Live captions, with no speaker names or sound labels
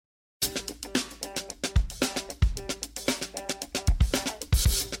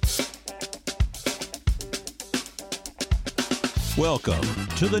Welcome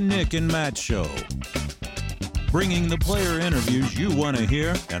to the Nick and Matt Show, bringing the player interviews you want to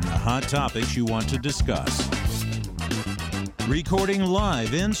hear and the hot topics you want to discuss. Recording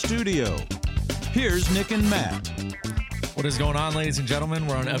live in studio, here's Nick and Matt. What is going on, ladies and gentlemen?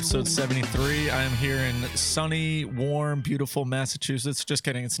 We're on episode 73. I am here in sunny, warm, beautiful Massachusetts. Just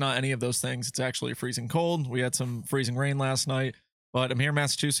kidding. It's not any of those things. It's actually freezing cold. We had some freezing rain last night, but I'm here in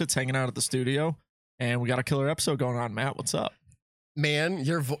Massachusetts hanging out at the studio, and we got a killer episode going on. Matt, what's up? Man,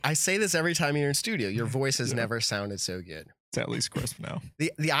 I say this every time you're in studio. Your voice has never sounded so good. It's at least crisp now.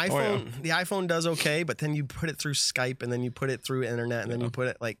 The iPhone does okay, but then you put it through Skype, and then you put it through internet, and then you put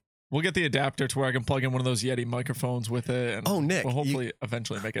it like. We'll get the adapter to where I can plug in one of those Yeti microphones with it. And Nick, we'll hopefully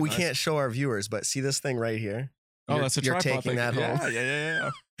eventually make it. We nice. Can't show our viewers, but see this thing right here. That's a tripod. You're taking thing. that home.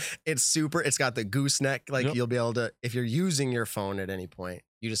 Yeah. It's super. It's got the gooseneck. You'll be able to, if you're using your phone at any point,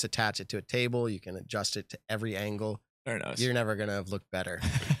 you just attach it to a table. You can adjust it to every angle. Very nice. You're never gonna have looked better.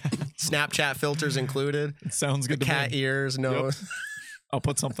 Snapchat filters included. It sounds good. The cat ears, nose. Yep. I'll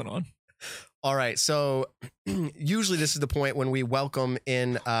put something on. All right, so usually this is the point when we welcome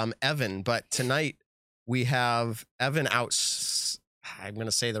in Evan, but tonight we have Evan out. I'm going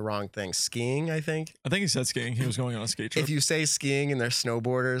to say the wrong thing. Skiing, I think. I think he said skiing. He was going on a skate trip. If you say skiing and they're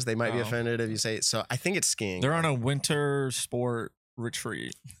snowboarders, they might be offended if you say it. So I think it's skiing. They're on a winter sport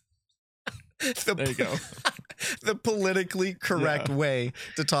retreat. There you go. The politically correct way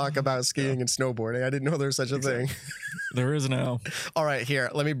to talk about skiing and snowboarding. I didn't know there was such a thing. There is now. All right,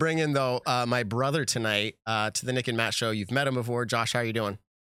 here. Let me bring in, though, my brother tonight to the Nick and Matt Show. You've met him before. Josh, how are you doing?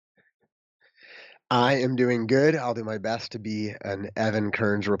 I am doing good. I'll do my best to be an Evan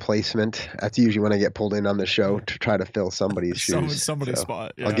Kearns replacement. That's usually when I get pulled in on the show to try to fill somebody's shoes. Somebody's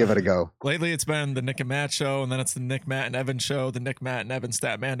spot. Yeah. I'll give it a go. Lately, it's been the Nick and Matt Show, and then it's the Nick, Matt, and Evan Show, the Nick, Matt, and Evan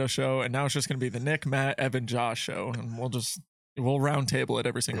Stat Mando Show, and now it's just going to be the Nick, Matt, Evan, Josh Show, and we'll round table it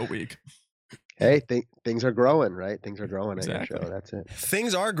every single week. Hey, things are growing, right? Things are growing exactly. on your show. That's it.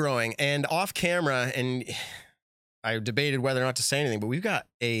 Things are growing, and off camera, and I debated whether or not to say anything, but we've got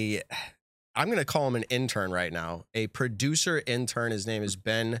I'm going to call him an intern right now. A producer intern. His name is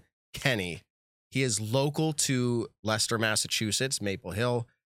Ben Kenny. He is local to Leicester, Massachusetts, Maple Hill.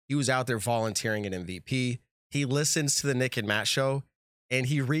 He was out there volunteering at MVP. He listens to the Nick and Matt Show, and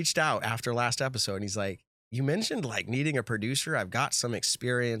he reached out after last episode, and he's like, you mentioned needing a producer. I've got some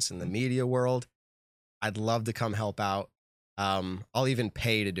experience in the media world. I'd love to come help out. I'll even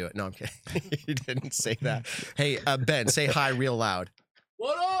pay to do it. No, I'm kidding. He didn't say that. Hey, Ben, say hi real loud.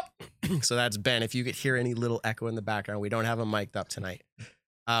 What up? So that's Ben. If you could hear any little echo in the background, we don't have him mic'd up tonight.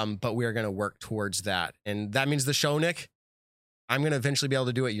 But we're going to work towards that. And that means the show, Nick, I'm going to eventually be able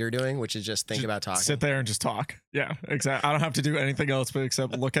to do what you're doing, which is just think about talking. Sit there and just talk. Yeah, exactly. I don't have to do anything else but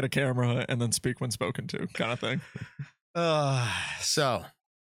except look at a camera and then speak when spoken to, kind of thing. So,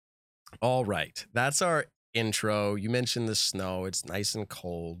 all right. That's our intro. You mentioned the snow. It's nice and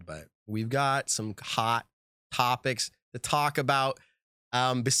cold, but we've got some hot topics to talk about.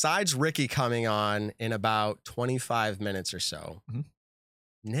 Besides Ricky coming on in about 25 minutes or so,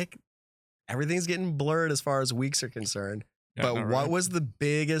 Nick, everything's getting blurred as far as weeks are concerned. Yeah, but what was the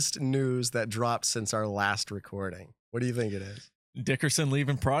biggest news that dropped since our last recording? What do you think it is? Dickerson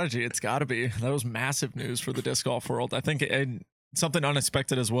leaving Prodigy. It's got to be. That was massive news for the disc golf world. I think something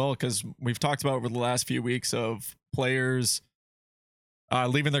unexpected as well, because we've talked about over the last few weeks of players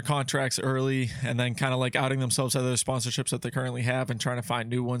leaving their contracts early and then kind of outing themselves out of their sponsorships that they currently have and trying to find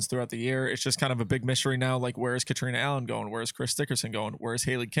new ones throughout the year. It's just kind of a big mystery now. Where's Katrina Allen going? Where's Chris Dickerson going? Where's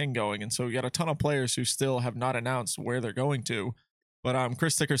Haley King going? And so you got a ton of players who still have not announced where they're going to. But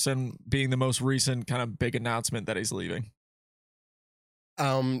Chris Dickerson being the most recent kind of big announcement that he's leaving.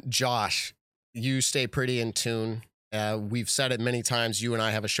 Josh, you stay pretty in tune. We've said it many times. You and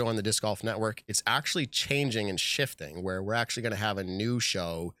I have a show on the Disc Golf Network. It's actually changing and shifting where we're actually going to have a new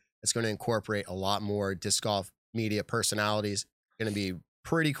show that's going to incorporate a lot more disc golf media personalities. Going to be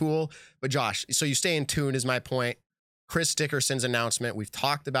pretty cool. But Josh, so you stay in tune is my point. Chris Dickerson's announcement, we've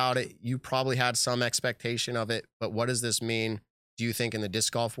talked about it. You probably had some expectation of it, but what does this mean? Do you think in the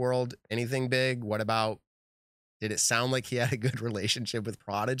disc golf world, anything big? What about, did it sound like he had a good relationship with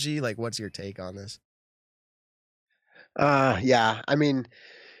Prodigy? What's your take on this? Yeah. I mean,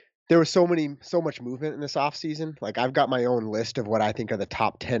 there was so much movement in this offseason. I've got my own list of what I think are the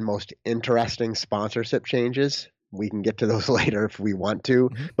top 10 most interesting sponsorship changes. We can get to those later if we want to,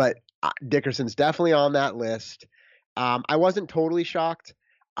 but Dickerson's definitely on that list. I wasn't totally shocked.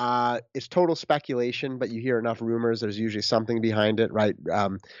 It's total speculation, but you hear enough rumors. There's usually something behind it, right?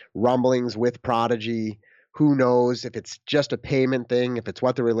 Rumblings with Prodigy. Who knows if it's just a payment thing, if it's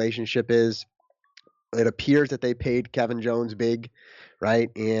what the relationship is. it appears that they paid Kevin Jones big, right?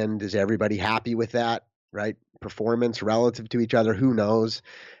 And is everybody happy with that, right? Performance relative to each other, who knows?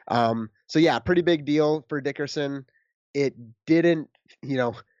 So yeah, pretty big deal for Dickerson. It didn't,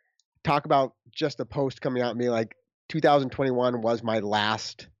 talk about just a post coming out and being like, 2021 was my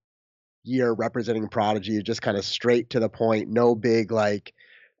last year representing Prodigy, just kind of straight to the point, no big like,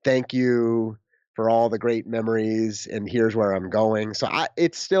 thank you for all the great memories and here's where I'm going. So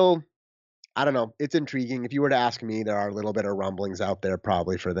it's still, I don't know, it's intriguing. If you were to ask me, there are a little bit of rumblings out there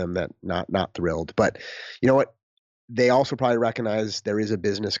probably for them that not thrilled. But you know what? They also probably recognize there is a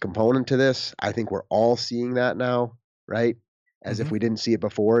business component to this. I think we're all seeing that now, right? As if we didn't see it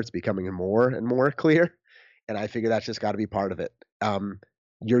before, it's becoming more and more clear. And I figure that's just got to be part of it.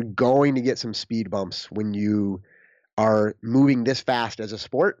 You're going to get some speed bumps when you are moving this fast as a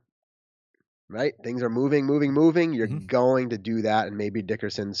sport, right? Things are moving. You're going to do that. And maybe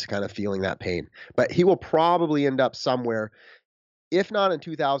Dickerson's kind of feeling that pain. But he will probably end up somewhere, if not in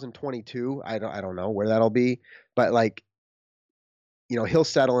 2022, I don't know where that'll be. But like, he'll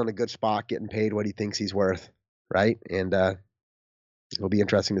settle in a good spot, getting paid what he thinks he's worth, right? And it'll be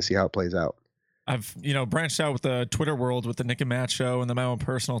interesting to see how it plays out. I've, branched out with the Twitter world with the Nick and Matt show and then my own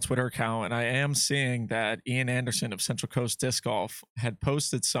personal Twitter account. And I am seeing that Ian Anderson of Central Coast Disc Golf had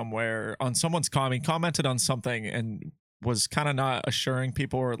posted somewhere on someone's commented on something and was kind of not assuring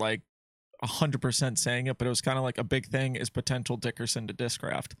people or like 100% saying it, but it was kind of like a big thing is potential Dickerson to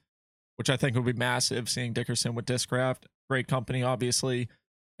Discraft, which I think would be massive, seeing Dickerson with Discraft. Great company, obviously.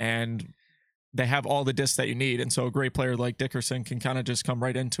 And they have all the discs that you need. And so a great player like Dickerson can kind of just come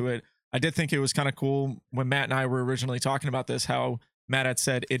right into it. I did think it was kind of cool when Matt and I were originally talking about this, how Matt had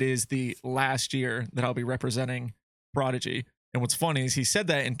said it is the last year that I'll be representing Prodigy. And what's funny is he said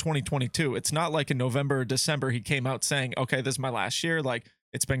that in 2022. It's not like in November or December he came out saying, okay, this is my last year. Like,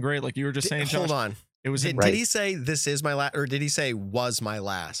 it's been great. Like you were just saying, Josh. Hold on. It was did he say this is my last, or did he say was my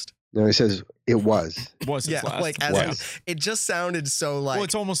last? No, he says it was. Was his last. Like it just sounded so like. Well,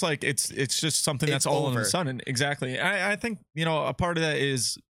 it's almost like it's just something that's all of a sudden. Exactly. I think a part of that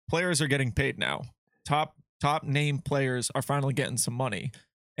is players are getting paid now. Top name players are finally getting some money,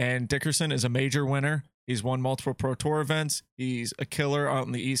 and Dickerson is a major winner. He's won multiple Pro Tour events. He's a killer out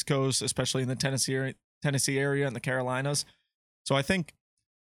in the East Coast, especially in the Tennessee area and the Carolinas. So I think,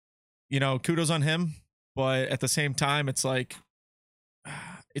 kudos on him. But at the same time, it's like,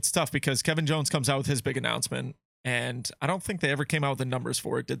 it's tough because Kevin Jones comes out with his big announcement, and I don't think they ever came out with the numbers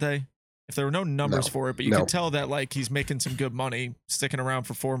for it, did they? If there were no numbers for it, but you can tell that like he's making some good money, sticking around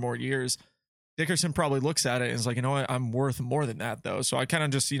for 4 more years. Dickerson probably looks at it and is like, what? I'm worth more than that though. So I kind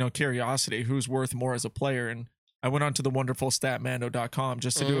of just, curiosity, who's worth more as a player. And I went on to the wonderful statmando.com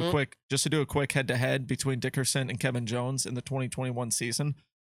just to do a quick head to head between Dickerson and Kevin Jones in the 2021 season.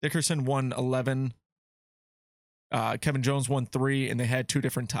 Dickerson won 11. Kevin Jones won 3, and they had 2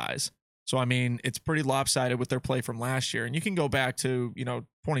 different ties. So, I mean, it's pretty lopsided with their play from last year. And you can go back to,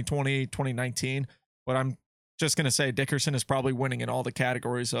 2020, 2019, but I'm just going to say Dickerson is probably winning in all the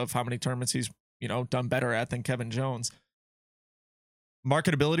categories of how many tournaments he's, done better at than Kevin Jones.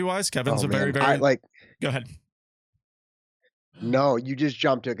 Marketability wise, Kevin's very, very go ahead. No, you just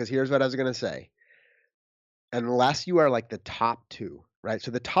jumped to it because here's what I was going to say. Unless you are like the top 2, right?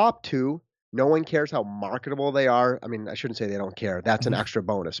 So the top 2, no one cares how marketable they are. I mean, I shouldn't say they don't care. That's an extra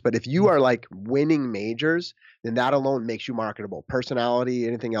bonus. But if you are like winning majors, then that alone makes you marketable. Personality,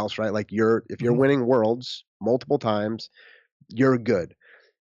 anything else, right? Like if you're winning worlds multiple times, you're good.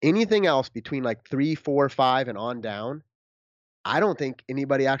 Anything else between like 3, 4, 5 and on down, I don't think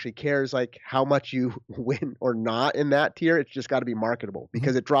anybody actually cares like how much you win or not in that tier. It's just got to be marketable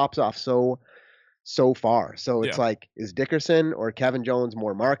because it drops off so far. So it's like, is Dickerson or Kevin Jones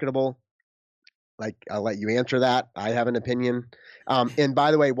more marketable? Like, I'll let you answer that. I have an opinion. And by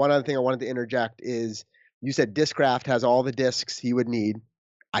the way, one other thing I wanted to interject is you said Discraft has all the discs he would need.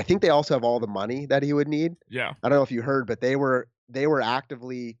 I think they also have all the money that he would need. Yeah. I don't know if you heard, but they were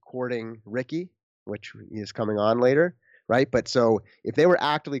actively courting Ricky, which is coming on later, right? But so if they were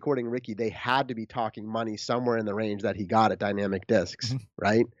actively courting Ricky, they had to be talking money somewhere in the range that he got at Dynamic Discs,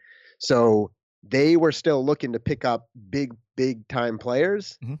 right? So they were still looking to pick up big time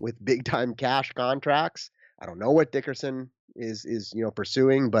players with big time cash contracts. I don't know what Dickerson is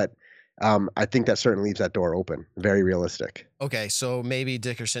pursuing, but I think that certainly leaves that door open. Very realistic. Okay, so maybe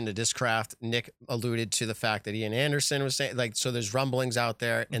Dickerson to Discraft. Nick alluded to the fact that Ian Anderson was saying, like, so there's rumblings out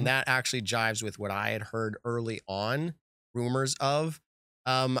there, and that actually jives with what I had heard early on, rumors of.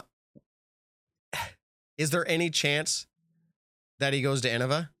 Is there any chance that he goes to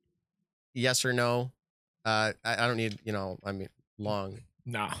Innova? Yes or no? I don't need, long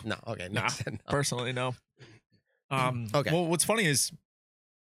Nah. No. Okay. Nah. No. Personally, no. Okay. Well, what's funny is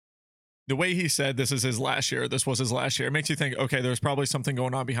the way he said this is his last year. This was his last year. It makes you think, okay, there's probably something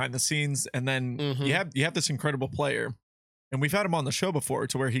going on behind the scenes, and then you have this incredible player, and we've had him on the show before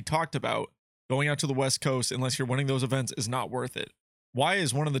to where he talked about going out to the West Coast unless you're winning those events is not worth it. Why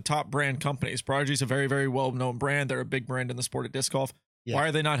is one of the top brand companies, Prodigy is a very, very well-known brand. They're a big brand in the sport of disc golf. Yeah. Why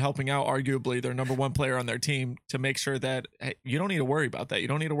are they not helping out, arguably, their number one player on their team to make sure that hey, you don't need to worry about that. You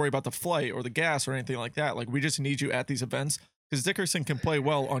don't need to worry about the flight or the gas or anything like that. Like, we just need you at these events because Dickerson can play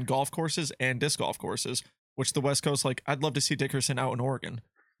well on golf courses and disc golf courses, which the West Coast, like, I'd love to see Dickerson out in Oregon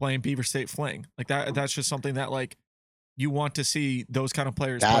playing Beaver State Fling. Like, that's just something that, like, you want to see those kind of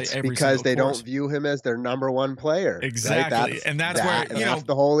players play every because they course. don't view him as their number one player. Exactly. Right? And that's where, you know, that's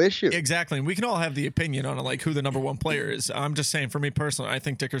the whole issue. Exactly. And we can all have the opinion on like who the number one player is. I'm just saying, for me personally, I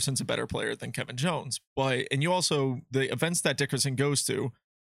think Dickerson's a better player than Kevin Jones. But, and you also, the events that Dickerson goes to,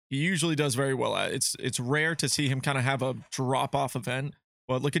 he usually does very well at. It's rare to see him kind of have a drop off event.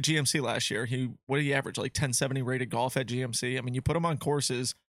 But look at GMC last year. What did he average? Like 1070 rated golf at GMC. I mean, you put him on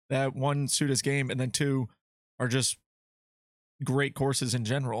courses that one, suit his game, and then two are just great courses in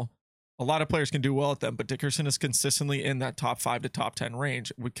general. A lot of players can do well at them, but Dickerson is consistently in that top 5 to top 10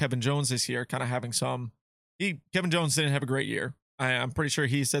 range. With Kevin Jones this year kind of having Kevin Jones didn't have a great year. I'm pretty sure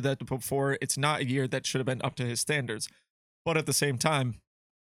he said that before. It's not a year that should have been up to his standards. But at the same time,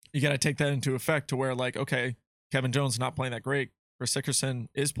 you got to take that into effect to where, like, okay, Kevin Jones not playing that great. Chris Dickerson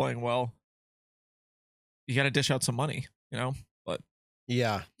is playing well. You got to dish out some money, you know? But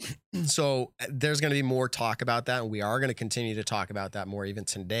yeah. So there's going to be more talk about that, and we are going to continue to talk about that more even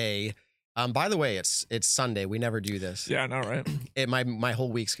today. By the way, it's Sunday. We never do this. Yeah, I know, right? My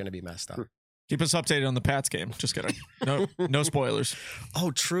whole week's going to be messed up. Keep us updated on the Pats game. Just kidding. No spoilers.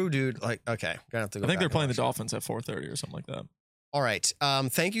 Oh, true, dude. Like, okay, gonna have to go. I think they're playing the Dolphins at 4:30 or something like that. All right.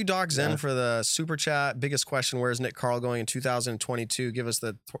 Thank you, Doc Zen, for the super chat. Biggest question: where's Nick Carl going in 2022? Give us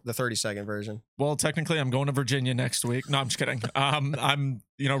the 30-second version. Well, technically, I'm going to Virginia next week. No, I'm just kidding. I'm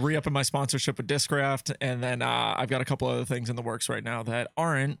re-upping my sponsorship with Discraft, and then I've got a couple other things in the works right now that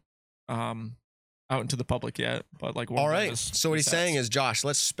aren't out into the public yet. But like, all right. So what he's saying is, Josh,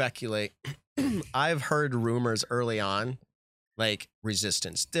 let's speculate. I've heard rumors early on, like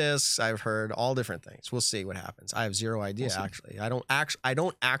resistance discs. I've heard all different things. We'll see what happens. I have zero idea, actually. I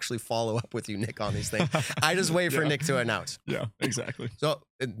don't actually follow up with you, Nick, on these things. I just wait for Nick to announce. Yeah, exactly. So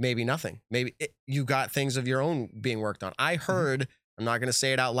maybe nothing. Maybe you got things of your own being worked on. I heard, I'm not going to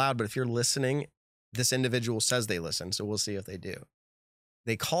say it out loud, but if you're listening, this individual says they listen. So we'll see if they do.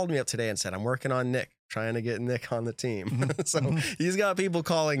 They called me up today and said, I'm working on Nick, trying to get Nick on the team. So he's got people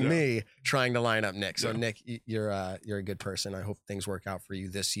calling me trying to line up Nick. So Nick, you're a good person. I hope things work out for you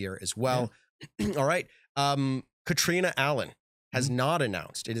this year as well. All right. Katrina Allen has not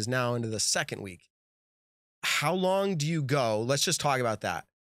announced. It is now into the second week. How long do you go? Let's just talk about that.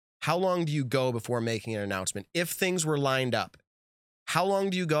 How long do you go before making an announcement? If things were lined up, how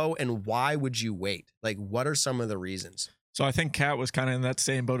long do you go and why would you wait? Like, what are some of the reasons? So I think Kat was kind of in that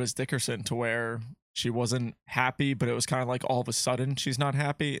same boat as Dickerson to where she wasn't happy, but it was kind of like all of a sudden she's not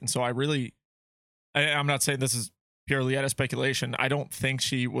happy. And so I'm not saying this is purely out of speculation. I don't think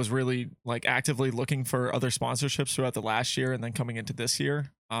she was really like actively looking for other sponsorships throughout the last year and then coming into this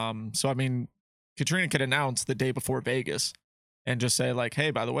year. So, I mean, Katrina could announce the day before Vegas and just say like,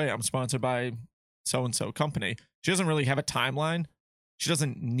 hey, by the way, I'm sponsored by so-and-so company. She doesn't really have a timeline. She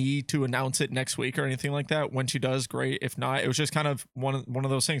doesn't need to announce it next week or anything like that. When she does, great. If not, it was just kind of one of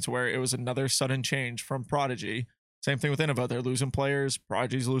those things where it was another sudden change from Prodigy. Same thing with Innova. They're losing players.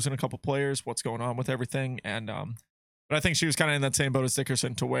 Prodigy's losing a couple players. What's going on with everything? And but I think she was kind of in that same boat as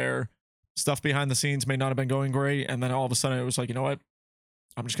Dickerson to where stuff behind the scenes may not have been going great. And then all of a sudden it was like, you know what?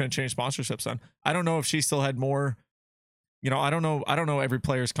 I'm just going to change sponsorships then. I don't know if she still had more, I don't know every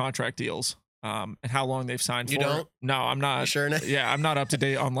player's contract deals. And how long they've signed for. You don't? No, I'm not. You sure? Yeah, I'm not up to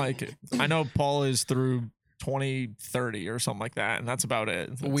date on like, I know Paul is through 2030 or something like that. And that's about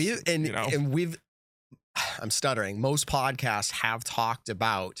it. I'm stuttering. Most podcasts have talked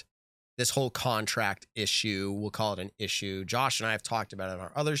about this whole contract issue. We'll call it an issue. Josh and I have talked about it on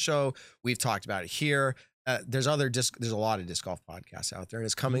our other show. We've talked about it here. There's a lot of disc golf podcasts out there and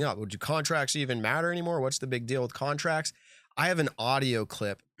it's coming up. Do contracts even matter anymore? What's the big deal with contracts? I have an audio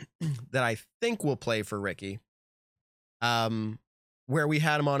clip that I think we'll play for Ricky, where we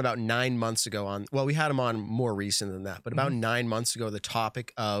had him on about 9 months ago we had him on more recent than that, but about 9 months ago, the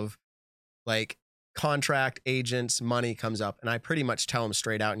topic of like contract agents, money comes up and I pretty much tell him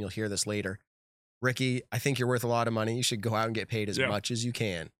straight out, and you'll hear this later. Ricky, I think you're worth a lot of money. You should go out and get paid as much as you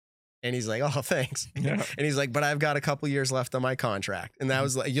can. And he's like, oh, thanks. Yeah. And he's like, but I've got a couple years left on my contract. And that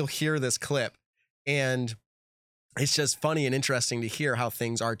was like, you'll hear this clip. And it's just funny and interesting to hear how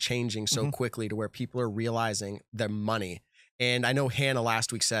things are changing so quickly to where people are realizing their money. And I know Hannah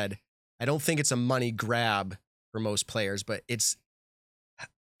last week said, I don't think it's a money grab for most players, but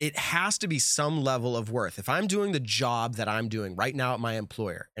it has to be some level of worth. If I'm doing the job that I'm doing right now at my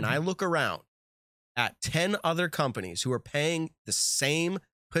employer, and I look around at 10 other companies who are paying the same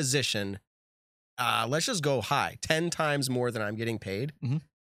position, let's just go high, 10 times more than I'm getting paid,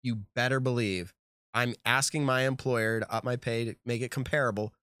 you better believe I'm asking my employer to up my pay to make it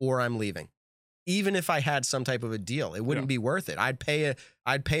comparable, or I'm leaving. Even if I had some type of a deal, it wouldn't be worth it. I'd pay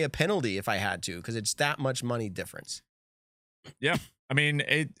a penalty if I had to, because it's that much money difference. Yeah. I mean,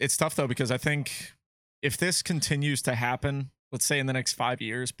 it's tough though, because I think if this continues to happen, let's say in the next 5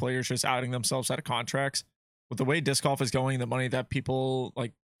 years, players just outing themselves out of contracts, with the way disc golf is going, the money that people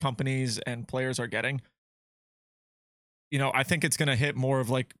like companies and players are getting, you know, I think it's going to hit more of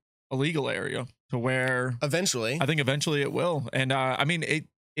like a legal area to where eventually it will. And I mean,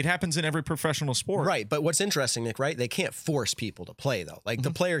 it happens in every professional sport. Right. But what's interesting, Nick, right? They can't force people to play though. Like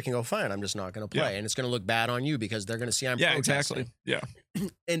the player can go, fine, I'm just not going to play. And it's going to look bad on you because they're going to see I'm protesting. Exactly. Yeah.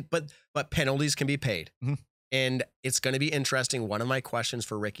 And but penalties can be paid. And it's going to be interesting. One of my questions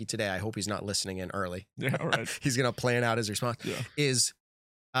for Ricky today, I hope he's not listening in early. Yeah, all right. He's going to plan out his response. Is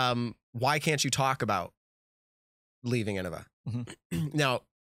why can't you talk about leaving Innova? Now,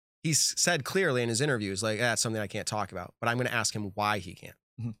 he's said clearly in his interviews, like, that's something I can't talk about, but I'm going to ask him why he can't.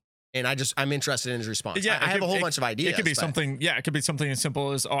 And I'm interested in his response. Yeah, I have a whole bunch of ideas. It could be something. Yeah, it could be something as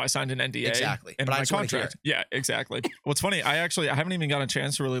simple as, oh, I signed an NDA. Exactly. And my contract. Yeah, exactly. What's funny, I haven't even gotten a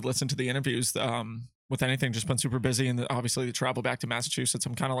chance to really listen to the interviews with anything. Just been super busy, and obviously the travel back to Massachusetts.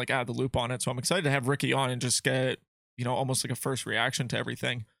 I'm kind of like out of the loop on it, so I'm excited to have Ricky on and just get, you know, almost like a first reaction to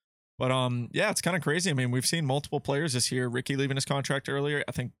everything. But yeah, it's kind of crazy. I mean, we've seen multiple players this year. Ricky leaving his contract earlier.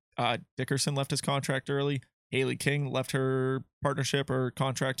 I think Dickerson left his contract early. Haley King left her partnership or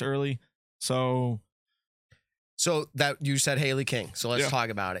contract early. So that you said Haley King. So let's talk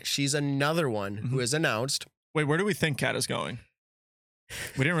about it. She's another one who has announced. Wait, where do we think Kat is going?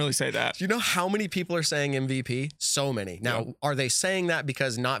 We didn't really say that. Do you know how many people are saying MVP? So many. Now, are they saying that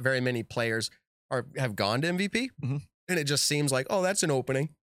because not very many players have gone to MVP? And it just seems like, oh, that's an opening.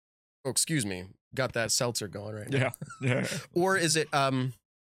 Oh, excuse me. Got that seltzer going right now. Yeah. Or is it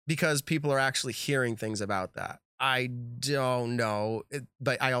because people are actually hearing things about that? I don't know.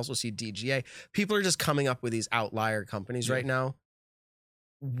 But I also see DGA. People are just coming up with these outlier companies right now.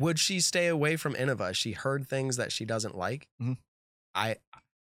 Would she stay away from Innova? She heard things that she doesn't like.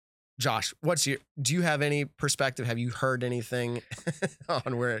 Josh, do you have any perspective? Have you heard anything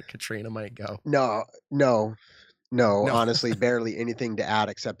on where Katrina might go? No. Honestly, barely anything to add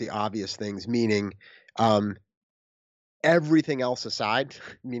except the obvious things, meaning everything else aside,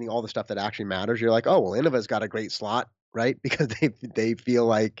 meaning all the stuff that actually matters. You're like, oh, well, Innova's got a great slot, right? Because they feel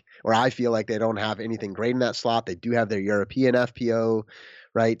like, or I feel like they don't have anything great in that slot. They do have their European FPO,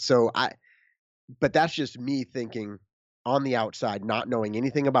 right? But that's just me thinking on the outside, not knowing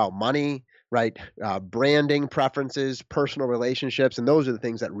anything about money, right? Branding, preferences, personal relationships, and those are the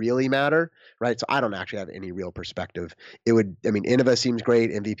things that really matter, right? So I don't actually have any real perspective. Innova seems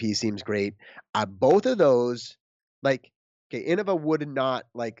great. MVP seems great. Both of those, Innova would not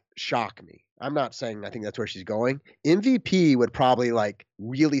shock me. I'm not saying I think that's where she's going. MVP would probably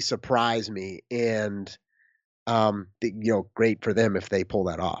really surprise me, and great for them if they pull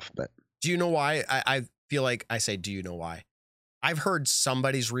that off. But do you know why? I feel like I say, do you know why? I've heard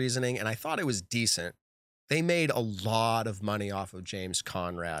somebody's reasoning, and I thought it was decent. They made a lot of money off of James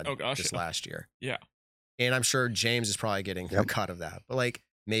Conrad last year. Yeah. And I'm sure James is probably getting a cut of that. But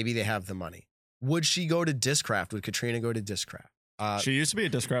maybe they have the money. Would she go to Discraft? Would Katrina go to Discraft? She used to be a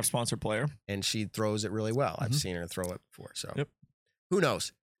Discraft sponsored player. And she throws it really well. I've seen her throw it before. So who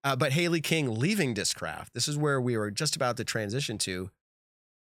knows? But Haley King leaving Discraft, this is where we were just about to transition to.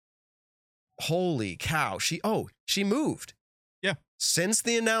 Holy cow. She moved. Yeah. Since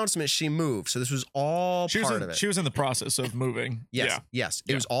the announcement, she moved. So this was all part of it. She was in the process of moving. Yes.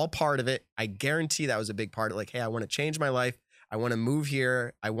 It was all part of it. I guarantee that was a big part of it. Hey, I want to change my life. I want to move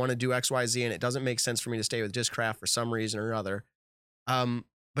here. I want to do X, Y, Z. And it doesn't make sense for me to stay with Discraft for some reason or another.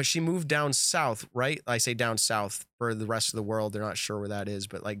 But she moved down south, right? I say down south for the rest of the world. They're not sure where that is,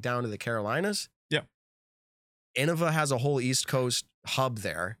 but down to the Carolinas. Yeah. Innova has a whole East Coast hub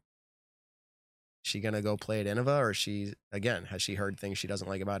there. She going to go play at Innova, or has she heard things she doesn't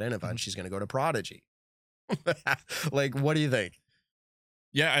like about Innova and she's going to go to Prodigy? What do you think?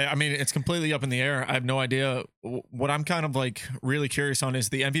 Yeah, I mean, it's completely up in the air. I have no idea. What I'm kind of like really curious on is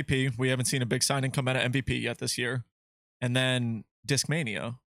the MVP. We haven't seen a big signing come out of MVP yet this year. And then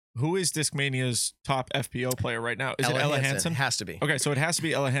Discmania. Who is Discmania's top FPO player right now? Is it Ella Hansen? Has to be. Okay, so it has to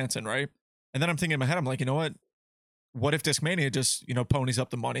be Ella Hansen, right? And then I'm thinking in my head, I'm like, you know what? What if Discmania just, ponies up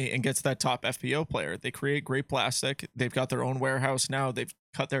the money and gets that top FPO player? They create great plastic. They've got their own warehouse now. They've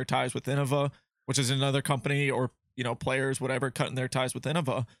cut their ties with Innova, which is another company, or players, whatever, cutting their ties with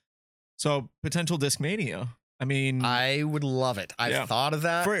Innova. So potential Discmania. I mean, I would love it. I've thought of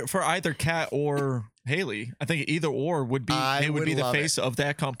that for either Kat or Haley. I think either or would be the face of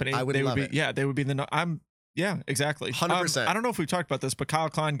that company. I would love it. Yeah, they would be exactly. 100%. I don't know if we've talked about this, but Kyle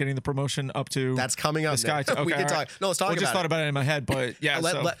Klein getting the promotion up to that's coming up. This guy. Okay, we can talk. No, let's talk about it. I just thought about it in my head, but yeah.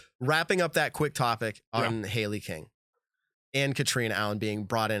 Wrapping up that quick topic on Haley King and Katrina Allen being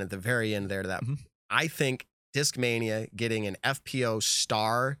brought in at the very end there to that. Mm-hmm. I think Discmania getting an FPO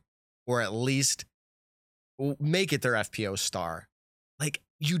star, or at least make it their FPO star. Like,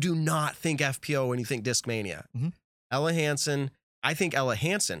 you do not think FPO when you think Discmania. Mm-hmm. Ella Hansen, I think Ella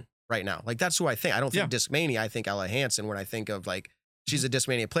Hansen right now. Like, that's who I think. I don't think Discmania. I think Ella Hansen when I think of, like, she's a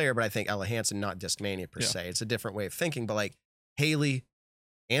Discmania player, but I think Ella Hansen, not Discmania per se. It's a different way of thinking. But like Haley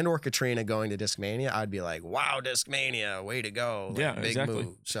and or Katrina going to Discmania, I'd be like, wow, Discmania, way to go. Like, big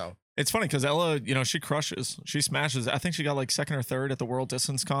move. So it's funny because Ella, she crushes. She smashes. I think she got like second or third at the World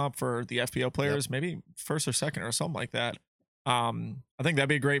Distance Comp for the FPO players, maybe first or second or something like that. I think that'd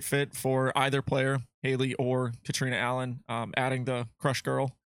be a great fit for either player, Haley or Katrina Allen, adding the Crush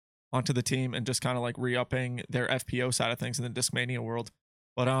Girl onto the team and just kind of like re-upping their FPO side of things in the Discmania world.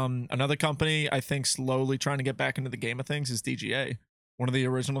 But another company I think slowly trying to get back into the game of things is DGA, one of the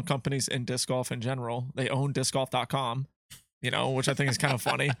original companies in disc golf in general. They own discgolf.com, which I think is kind of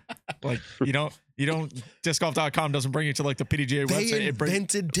funny. Like, discgolf.com doesn't bring you to like the PDGA website. They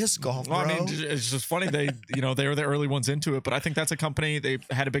invented disc golf, bro. Well, I mean, it's just funny. They were the early ones into it, but I think that's a company. They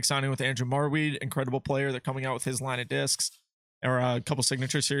had a big signing with Andrew Marweed, incredible player. They're coming out with his line of discs, or a couple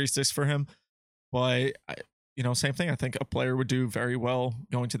signature series discs for him. But same thing. I think a player would do very well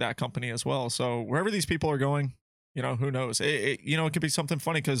going to that company as well. So wherever these people are going, who knows? It could be something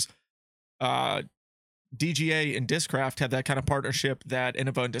funny because DGA and Discraft have that kind of partnership that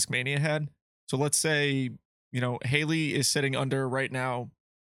Innova and Discmania had. So let's say, Haley is sitting under right now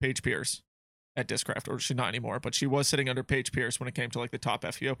Paige Pierce at Discraft, or she's not anymore, but she was sitting under Paige Pierce when it came to like the top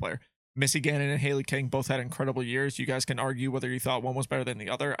FPO player. Missy Gannon and Haley King both had incredible years. You guys can argue whether you thought one was better than the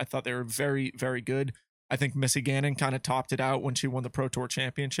other. I thought they were very, very good. I think Missy Gannon kind of topped it out when she won the Pro Tour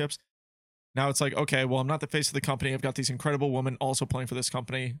championships. Now it's like, okay, well, I'm not the face of the company. I've got these incredible women also playing for this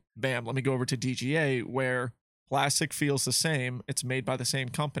company. Bam, let me go over to DGA, where plastic feels the same. It's made by the same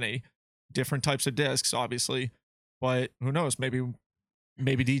company, different types of discs, obviously, but who knows? Maybe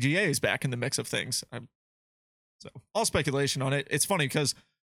DGA is back in the mix of things. So all speculation on it. It's funny because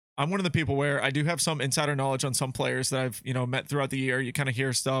I'm one of the people where I do have some insider knowledge on some players that I've, met throughout the year. You kind of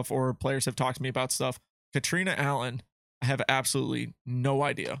hear stuff, or players have talked to me about stuff. Katrina Allen, I have absolutely no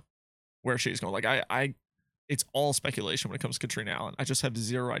idea where she's going. Like it's all speculation when it comes to Katrina Allen. I just have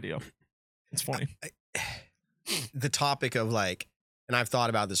zero idea. It's funny. The topic of like, and I've thought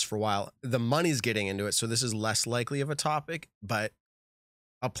about this for a while, the money's getting into it. So this is less likely of a topic, but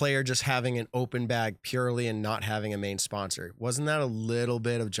a player just having an open bag purely and not having a main sponsor. Wasn't that a little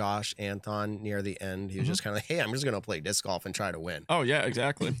bit of Josh Anton near the end? He was just kind of like, hey, I'm just going to play disc golf and try to win. Oh, yeah,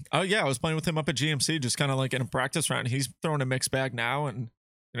 exactly. Oh, yeah, I was playing with him up at GMC, just kind of like in a practice round. He's throwing a mixed bag now, and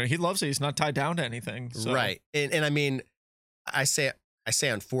he loves it. He's not tied down to anything. So. Right. And I mean, I say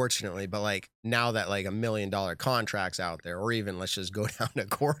unfortunately, but like now that like $1 million contract's out there, or even let's just go down to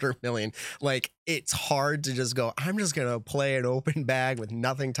 $250,000, like it's hard to just go, I'm just going to play an open bag with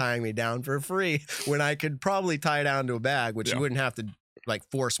nothing tying me down for free when I could probably tie down to a bag, which you wouldn't have to like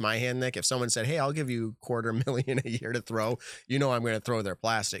force my hand, Nick. If someone said, hey, I'll give you $250,000 a year to throw, I'm going to throw their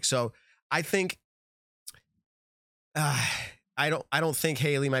plastic. So I think, I don't think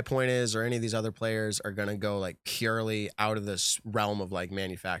Haley, my point is, or any of these other players are going to go like purely out of this realm of like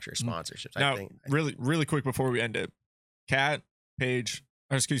manufacturer sponsorships. Now, really quick before we end it,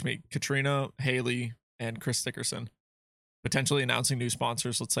 Katrina, Haley, and Chris Dickerson potentially announcing new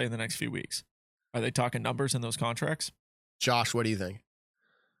sponsors, let's say in the next few weeks. Are they talking numbers in those contracts? Josh, what do you think?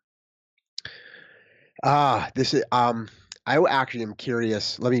 This is I actually am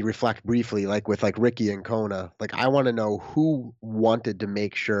curious. Let me reflect briefly, like with like Ricky and Kona. Like I want to know who wanted to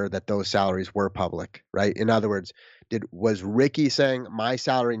make sure that those salaries were public, right? In other words, was Ricky saying my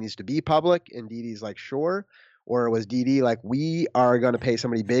salary needs to be public, and Didi's like sure, or it was DD, like we are going to pay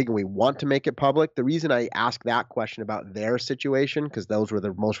somebody big and we want to make it public. The reason I ask that question about their situation, because those were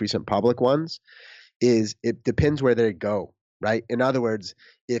the most recent public ones, is it depends where they go, right? In other words,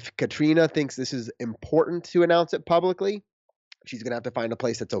 if Katrina thinks this is important to announce it publicly, she's going to have to find a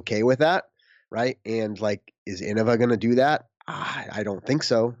place that's okay with that, right? And like, is Innova going to do that? I don't think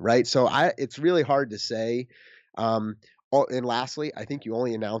so, right? So it's really hard to say. And lastly, I think you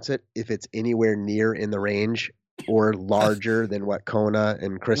only announce it if it's anywhere near in the range or larger than what Kona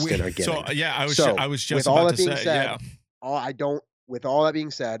and Kristen are getting. So yeah, I was just with all about that to being say, said, yeah. With all that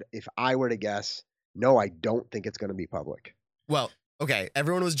being said, if I were to guess, no, I don't think it's going to be public. Well, okay,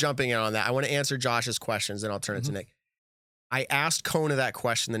 everyone was jumping in on that. I want to answer Josh's questions, then I'll turn it to Nick. I asked Kona that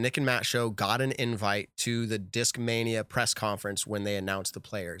question. The Nick and Matt show got an invite to the Discmania press conference when they announced the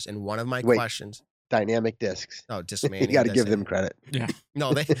players. And one of my questions, Dynamic Discs. oh, Discmania, you got to give them credit. Yeah.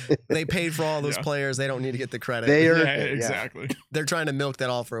 No, they paid for all those players. They don't need to get the credit. They are exactly. They're trying to milk that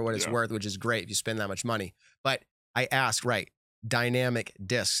all for what it's worth, which is great if you spend that much money. But I asked, Dynamic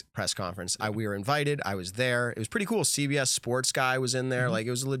Discs press conference. We were invited. I was there. It was pretty cool. CBS Sports guy was in there. Like,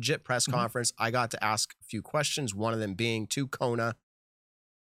 it was a legit press conference. I got to ask a few questions, one of them being to Kona.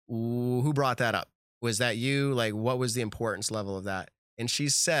 Who brought that up? Was that you? Like, what was the importance level of that? And she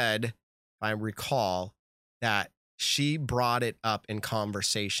said, if I recall, that she brought it up in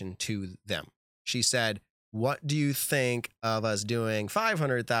conversation to them. She said, what do you think of us doing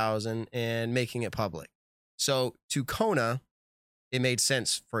 500,000 and making it public? So to Kona, it made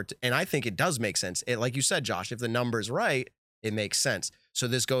sense for it, and I think it does make sense. Like you said, Josh, if the number's right, it makes sense. So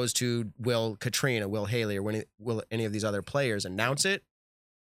this goes to, will Katrina, will Haley, or will any of these other players announce it?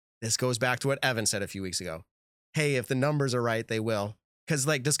 This goes back to what Evan said a few weeks ago. Hey, if the numbers are right, they will. Because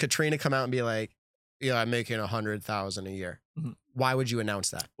like, does Katrina come out and be like, yeah, I'm making 100,000 a year? Why would you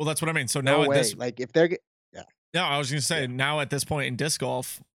announce that? Well, that's what I mean. So now no way. Like if they're, yeah, I was going to say now at this point in disc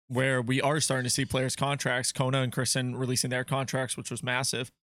golf, where we are starting to see players' contracts, Kona and Kristen releasing their contracts, which was massive.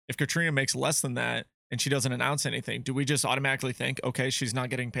 If Katrina makes less than that and she doesn't announce anything, do we just automatically think, okay, she's not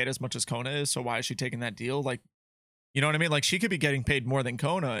getting paid as much as Kona is, so why is she taking that deal? Like, you know what I mean? Like, she could be getting paid more than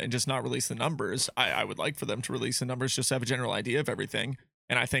Kona and just not release the numbers. I would like for them to release the numbers, just have a general idea of everything.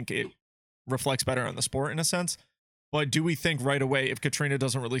 And I think it reflects better on the sport in a sense. But do we think right away, if Katrina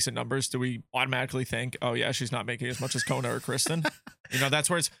doesn't release the numbers, do we automatically think, oh yeah, she's not making as much as Kona or Kristen? You know, that's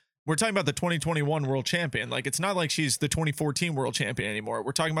where we're talking about the 2021 world champion. Like, it's not like she's the 2014 world champion anymore.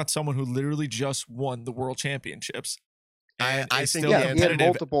 We're talking about someone who literally just won the world championships. I think still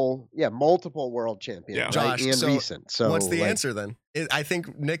he had multiple world champions, right? Josh, and so recent. So what's the answer then? I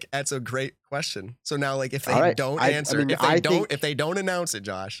think, Nick, that's a great question. So now, like, if they don't answer, if they don't announce it,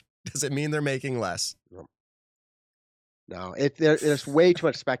 Josh, does it mean they're making less? No, there's way too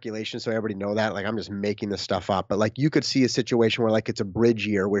much speculation, so everybody know that. Like, I'm just making this stuff up. But like, you could see a situation where like it's a bridge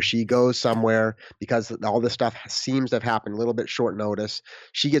year where she goes somewhere because all this stuff seems to have happened a little bit short notice.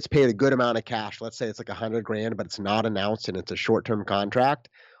 She gets paid a good amount of cash. Let's say it's like $100,000, but it's not announced and it's a short-term contract.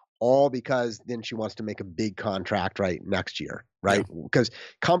 All because then she wants to make a big contract right next year, right? Because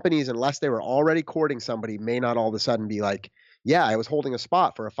companies, unless they were already courting somebody, may not all of a sudden be like, yeah, I was holding a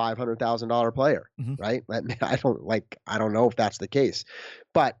spot for a $500,000 player, right? I don't know if that's the case,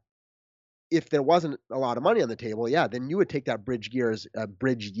 but if there wasn't a lot of money on the table, yeah, then you would take that bridge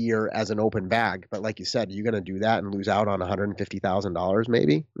year as an open bag. But like you said, you're going to do that and lose out on $150,000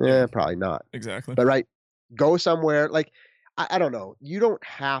 maybe? Probably not. Exactly. But go somewhere like, I don't know. You don't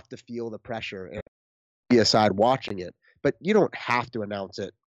have to feel the pressure and be aside watching it, but you don't have to announce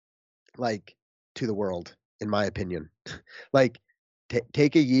it like to the world. In my opinion, like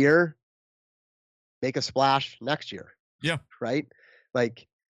take a year, make a splash next year. Yeah. Right. Like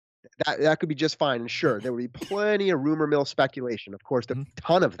that could be just fine. And sure, there would be plenty of rumor mill speculation. Of course, there's a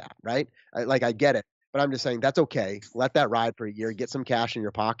ton of that. Right. I get it, but I'm just saying that's okay. Let that ride for a year, get some cash in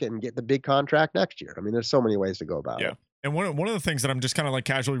your pocket and get the big contract next year. I mean, there's so many ways to go about it. And one of the things that I'm just kind of like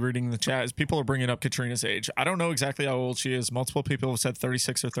casually reading in the chat is people are bringing up Katrina's age. I don't know exactly how old she is. Multiple people have said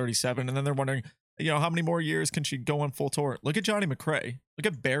 36 or 37. And then they're wondering, how many more years can she go on full tour? Look at Johnny McRae. Look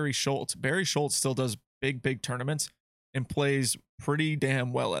at Barry Schultz. Barry Schultz still does big tournaments and plays pretty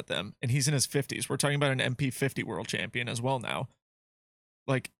damn well at them. And he's in his 50s. We're talking about an MP50 world champion as well now.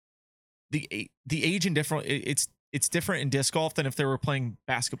 Like the age and different, it's different in disc golf than if they were playing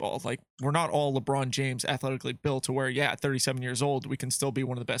basketball. Like, we're not all LeBron James athletically built to where, at 37 years old, we can still be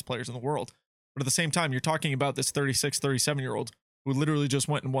one of the best players in the world. But at the same time, you're talking about this 36, 37-year-old who literally just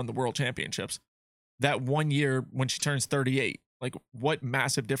went and won the world championships. That 1 year when she turns 38, like, what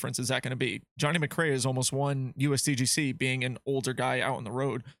massive difference is that going to be? Johnny McRae has almost won USDGC being an older guy out on the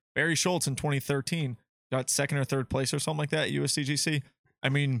road. Barry Schultz in 2013 got second or third place or something like that at USCGC. I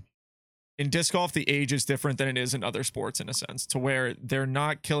mean, in disc golf, the age is different than it is in other sports in a sense, to where they're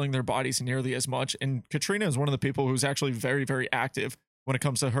not killing their bodies nearly as much. And Katrina is one of the people who's actually very, very active when it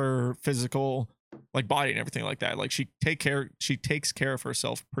comes to her physical like body and everything like that. Like she takes care of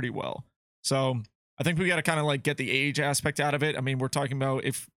herself pretty well. So I think we got to kind of like get the age aspect out of it. I mean, we're talking about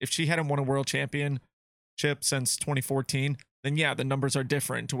if she hadn't won a world championship since 2014, then yeah, the numbers are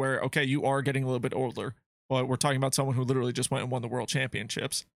different to where, okay, you are getting a little bit older. But we're talking about someone who literally just went and won the world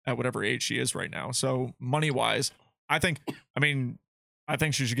championships at whatever age she is right now. So money-wise, I think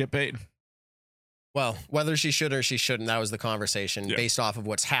she should get paid. Well, whether she should or she shouldn't, that was the conversation based off of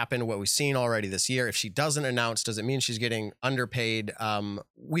what's happened, what we've seen already this year. If she doesn't announce, does it mean she's getting underpaid?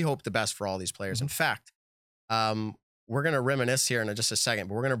 We hope the best for all these players. In fact, we're going to reminisce here in just a second,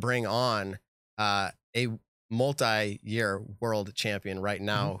 but we're going to bring on a multi-year world champion right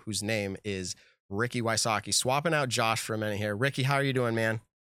now whose name is Ricky WYSOCKI. Swapping out Josh for a minute here. Ricky, how are you doing, man?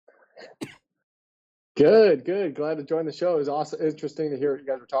 Good. Glad to join the show. It was also interesting to hear what you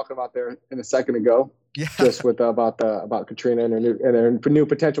guys were talking about there in a second ago. Yeah. Just with about Katrina and her new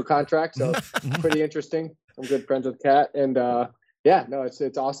potential contract. So pretty interesting. I'm good friends with Kat, and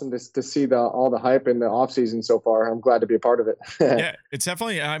it's awesome to see all the hype in the off season so far. I'm glad to be a part of it. Yeah, it's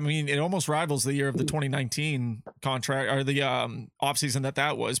definitely. I mean, it almost rivals the year of the 2019 contract or the off season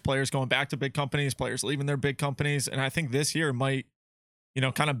that was. Players going back to big companies, players leaving their big companies, and I think this year might,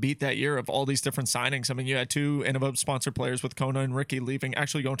 kind of beat that year of all these different signings. I mean, you had 2 Innova sponsored players with Kona and Ricky leaving,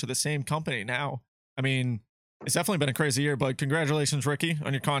 actually going to the same company now. I mean, it's definitely been a crazy year, but congratulations, Ricky,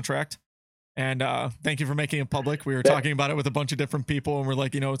 on your contract. And thank you for making it public. We were talking about it with a bunch of different people, and we're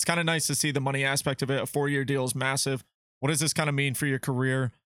like, it's kind of nice to see the money aspect of it. A 4-year deal is massive. What does this kind of mean for your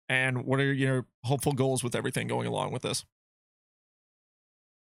career? And what are your hopeful goals with everything going along with this?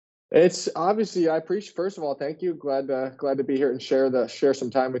 It's obviously, I appreciate, first of all, thank you. Glad to be here and share some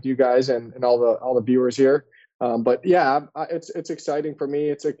time with you guys and all the viewers here. But yeah, it's exciting for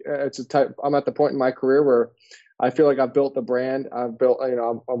me. I'm at the point in my career where I feel like I've built the brand. I've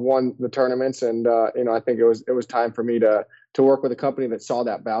won the tournaments, and I think it was time for me to work with a company that saw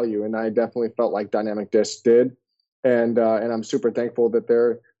that value, and I definitely felt like Dynamic Disc did, and I'm super thankful that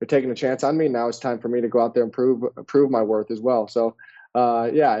they're taking a chance on me. Now it's time for me to go out there and prove my worth as well. So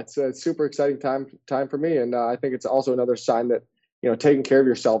it's a super exciting time for me, and I think it's also another sign that taking care of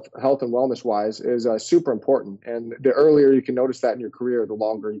yourself, health and wellness wise, is super important. And the earlier you can notice that in your career, the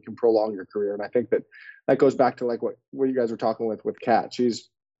longer you can prolong your career. And I think that goes back to like what you guys were talking with Kat. She's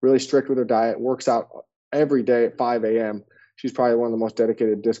really strict with her diet, works out every day at 5 a.m. She's probably one of the most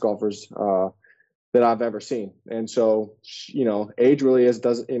dedicated disc golfers that I've ever seen. And so, age really isn't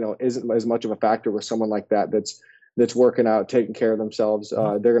as much of a factor with someone like that's working out, taking care of themselves.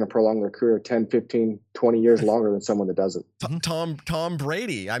 They're going to prolong their career 10, 15, 20 years longer than someone that doesn't. Tom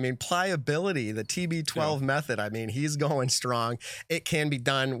Brady. I mean, pliability, the TB12 method. I mean, he's going strong. It can be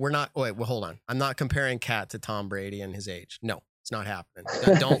done. Hold on. I'm not comparing Kat to Tom Brady and his age. No, it's not happening.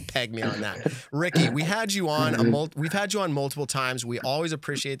 Don't peg me on that. Ricky, we had you on we've had you on multiple times. We always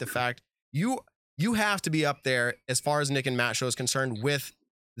appreciate the fact you have to be up there as far as Nick and Matt show is concerned with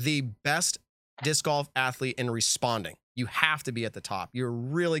the best disc golf athlete in responding. You have to be at the top. You're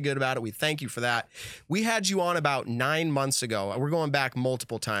really good about it. We thank you for that. We had you on about 9 months ago. We're going back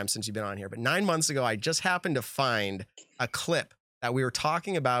multiple times since you've been on here, but 9 months ago, I just happened to find a clip that we were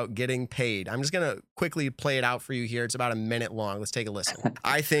talking about getting paid. I'm just going to quickly play it out for you here. It's about a minute long. Let's take a listen.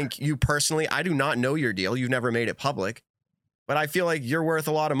 I think you personally, I do not know your deal. You've never made it public, but I feel like you're worth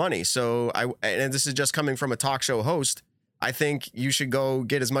a lot of money. So and this is just coming from a talk show host, I think you should go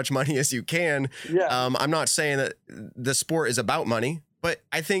get as much money as you can. Yeah. I'm not saying that the sport is about money, but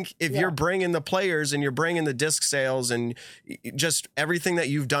I think if you're bringing the players and you're bringing the disc sales and just everything that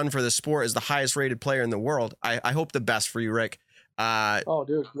you've done for the sport as the highest rated player in the world, I hope the best for you, Rick. Oh,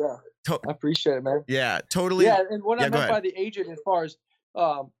 dude, yeah. I appreciate it, man. Yeah, totally. Yeah, and what I meant by the agent as far as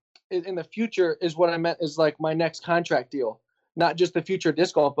in the future is what I meant is like my next contract deal. Not just the future of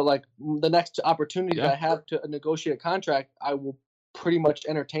disc golf, but like the next opportunity that I have to negotiate a contract, I will pretty much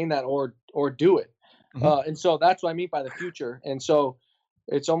entertain that or do it. And so that's what I mean by the future. And so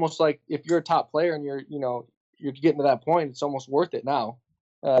it's almost like if you're a top player and you're getting to that point, it's almost worth it now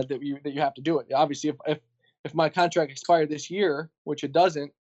that you have to do it. Obviously, if my contract expired this year, which it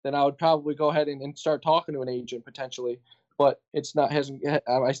doesn't, then I would probably go ahead and start talking to an agent potentially. But it's not I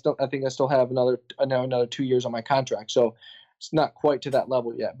think I still have another 2 years on my contract. So it's not quite to that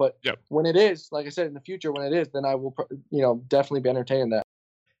level yet, but when it is, like I said, in the future, when it is, then I will, definitely be entertaining that.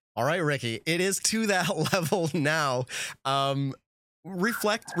 All right, Ricky, it is to that level now.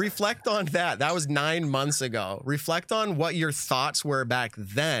 reflect on that. That was 9 months ago. Reflect on what your thoughts were back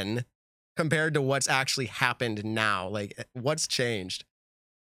then compared to what's actually happened now. Like, what's changed?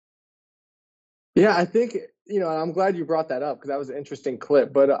 Yeah, I think, I'm glad you brought that up because that was an interesting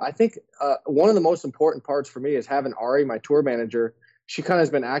clip. But I think one of the most important parts for me is having Ari, my tour manager. She kind of has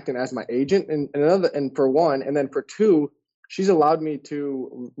been acting as my agent, and for one, and then for two, she's allowed me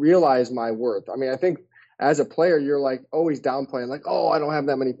to realize my worth. I mean, I think as a player, you're like always downplaying, like, oh, I don't have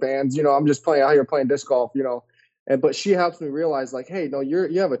that many fans. I'm just playing out here playing disc golf. But she helps me realize, like, hey, no,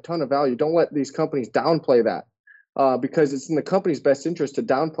 you have a ton of value. Don't let these companies downplay that. Because it's in the company's best interest to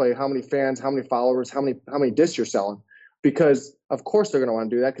downplay how many fans, how many followers, how many discs you're selling, because of course they're going to want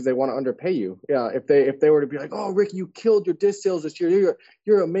to do that because they want to underpay you. Yeah, if they were to be like, oh, Rick, you killed your disc sales this year,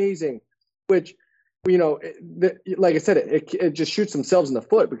 you're amazing, which like I said, it just shoots themselves in the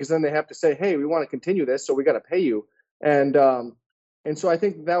foot because then they have to say, hey, we want to continue this, so we got to pay you, and so I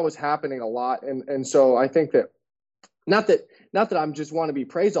think that was happening a lot, and so I think that. Not that I'm just want to be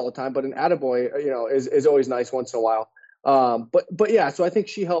praised all the time, but an attaboy, is always nice once in a while. But yeah, so I think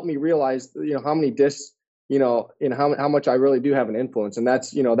she helped me realize, how many discs, how much I really do have an influence. And that's,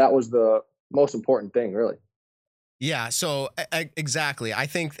 that was the most important thing, really. Yeah. So exactly. I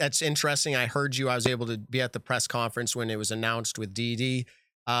think that's interesting. I heard you, I was able to be at the press conference when it was announced with DD.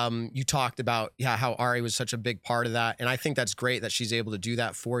 You talked about, how Ari was such a big part of that. And I think that's great that she's able to do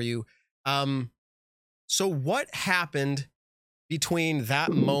that for you. So what happened between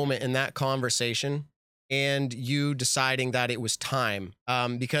that moment and that conversation and you deciding that it was time?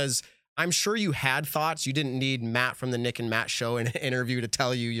 Because I'm sure you had thoughts. You didn't need Matt from the Nick and Matt show in an interview to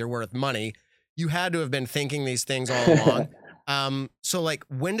tell you you're worth money. You had to have been thinking these things all along. So like,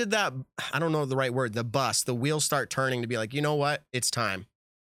 when did that, I don't know the right word, the wheels start turning to be like, you know what, it's time?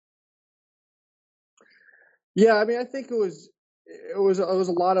 Yeah, I mean, I think it was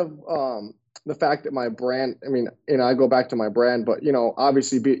a lot of the fact that my brand, I mean, I go back to my brand, but,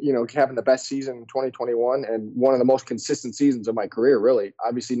 obviously having the best season in 2021 and one of the most consistent seasons of my career, really,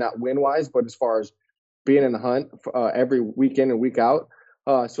 obviously not win wise, but as far as being in the hunt every week in and week out.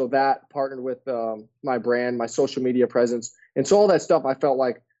 So that partnered with my brand, my social media presence. And so all that stuff, I felt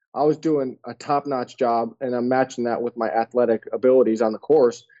like I was doing a top notch job and I'm matching that with my athletic abilities on the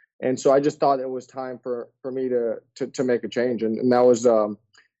course. And so I just thought it was time for me to make a change. And that was, like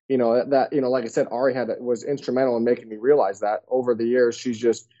I said, Ari was instrumental in making me realize that over the years. She's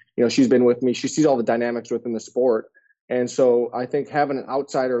just, she's been with me. She sees all the dynamics within the sport. And so I think having an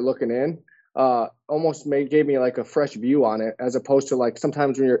outsider looking in almost gave me like a fresh view on it, as opposed to like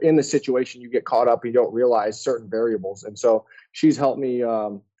sometimes when you're in the situation, you get caught up and you don't realize certain variables. And so she's helped me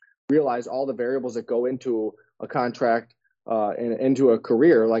realize all the variables that go into a contract and into a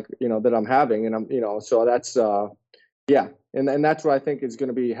career like, that I'm having. And I'm, so that's, yeah. And that's what I think is going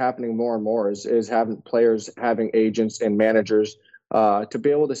to be happening more and more is having players, having agents and managers to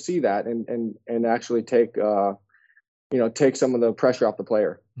be able to see that and actually take some of the pressure off the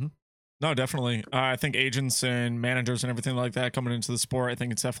player. Mm-hmm. No, definitely. I think agents and managers and everything like that coming into the sport, I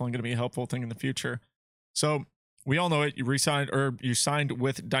think it's definitely going to be a helpful thing in the future. So we all know it. You signed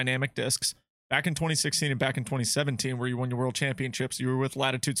with Dynamic Discs back in 2016 and back in 2017, where you won your world championships. You were with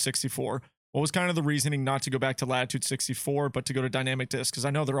Latitude 64. What was kind of the reasoning not to go back to Latitude 64, but to go to Dynamic Discs? Because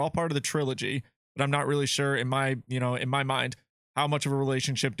I know they're all part of the trilogy, but I'm not really sure in my mind, how much of a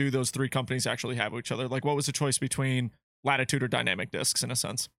relationship do those three companies actually have with each other? Like, what was the choice between Latitude or Dynamic Discs in a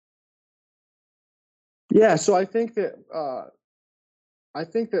sense? Yeah, so I think that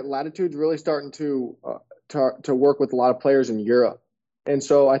Latitude's really starting to work with a lot of players in Europe, and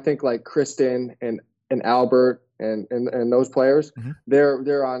so I think like Kristen and Albert and those players, mm-hmm.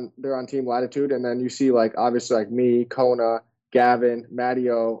 they're on Team Latitude, and then you see like obviously like me, Kona, Gavin,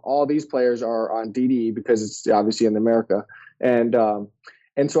 Matteo, all these players are on DDE because it's obviously in America, and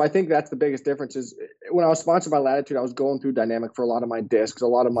so I think that's the biggest difference. Is when I was sponsored by Latitude, I was going through Dynamic for a lot of my discs, a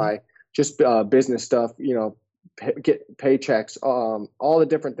lot of my just business stuff, get paychecks, all the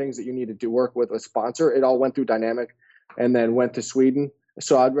different things that you need to do work with a sponsor. It all went through Dynamic, and then went to Sweden.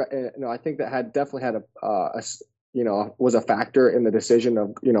 So I think that definitely had was a factor in the decision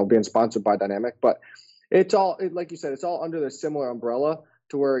of being sponsored by Dynamic. But it's all like you said, it's all under the similar umbrella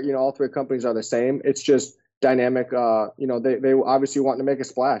to where all three companies are the same. It's just Dynamic. They obviously want to make a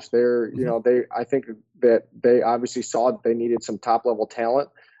splash. I think that they obviously saw that they needed some top level talent.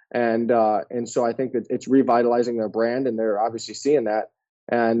 And so I think that it's revitalizing their brand, and they're obviously seeing that.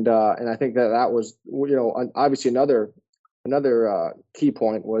 And I think that was, obviously another key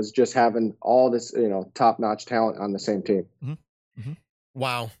point was just having all this, top notch talent on the same team. Mm-hmm. Mm-hmm.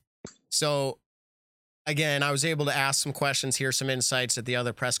 Wow. So again, I was able to ask some questions, hear some insights at the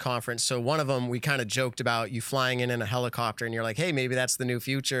other press conference. So one of them, we kind of joked about you flying in a helicopter, and you're like, hey, maybe that's the new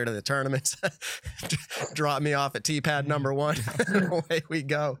future to the tournaments. Drop me off at T-pad number 1. Away we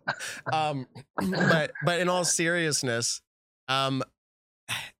go. But in all seriousness,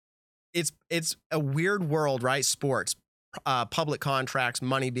 it's a weird world, right? Sports, public contracts,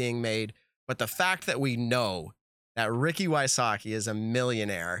 money being made. But the fact that we know that Ricky Wysocki is a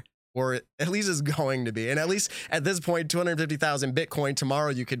millionaire, or at least is going to be, and at least at this point, 250,000 Bitcoin, tomorrow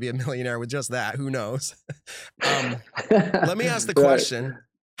you could be a millionaire with just that. Who knows? Let me ask the question.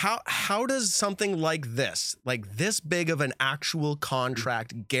 How does something like this big of an actual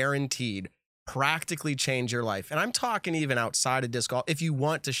contract guaranteed, practically change your life? And I'm talking even outside of disc golf. If you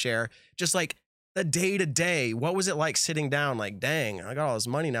want to share, just like the day to day, what was it like sitting down? Like, dang, I got all this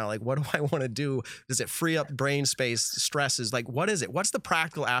money now. Like, what do I want to do? Does it free up brain space, stresses? Like, what is it? What's the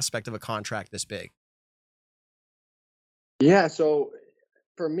practical aspect of a contract this big? Yeah. So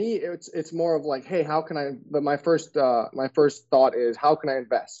for me, it's more of like, hey, how can I? But my first thought is, how can I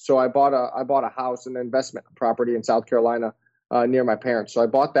invest? So I bought a house, an investment property in South Carolina near my parents. So I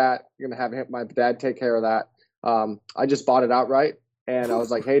bought that. I'm gonna have my dad take care of that. I just bought it outright. And I was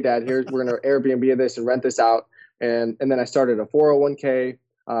like, hey, Dad, we're going to Airbnb this and rent this out. And then I started a 401k,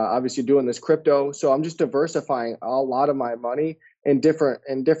 obviously doing this crypto. So I'm just diversifying a lot of my money in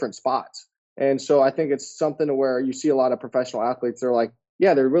different spots. And so I think it's something to where you see a lot of professional athletes. They're like,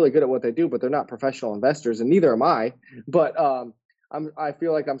 yeah, they're really good at what they do, but they're not professional investors, and neither am I. But I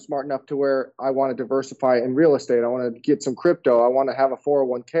feel like I'm smart enough to where I want to diversify in real estate. I want to get some crypto. I want to have a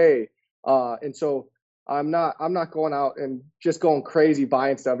 401k. And so I'm not going out and just going crazy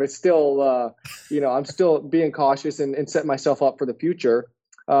buying stuff. It's still, I'm still being cautious and setting myself up for the future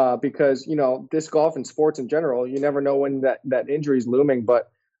because, disc golf and sports in general, you never know when that injury is looming.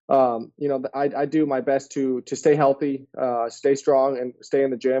 But, I do my best to stay healthy, stay strong, and stay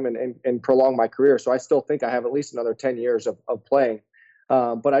in the gym and prolong my career. So I still think I have at least another 10 years of playing.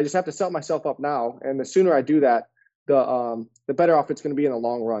 But I just have to set myself up now. And the sooner I do that, the better off it's going to be in the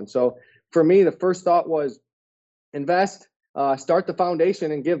long run. So for me, the first thought was invest, start the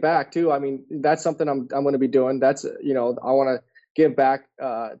foundation, and give back too. I mean, that's something I'm going to be doing. That's, I want to give back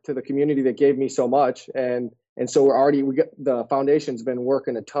to the community that gave me so much. And so the foundation's been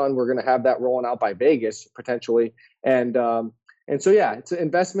working a ton. We're going to have that rolling out by Vegas potentially. And so, yeah, it's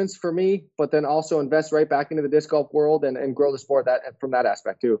investments for me, but then also invest right back into the disc golf world and grow the sport from that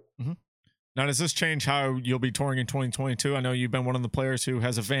aspect too. Mm-hmm. Now, does this change how you'll be touring in 2022? I know you've been one of the players who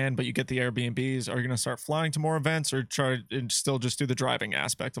has a van, but you get the Airbnbs. Are you going to start flying to more events, or try and still just do the driving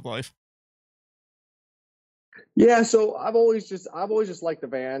aspect of life? Yeah, so I've always just liked the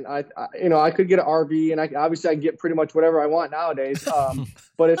van. I could get an RV, and I can get pretty much whatever I want nowadays.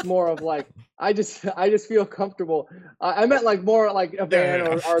 But it's more of like I just feel comfortable. I meant like more like a van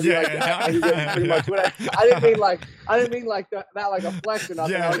or RV. I can get pretty much whatever. I didn't mean like that like a flex or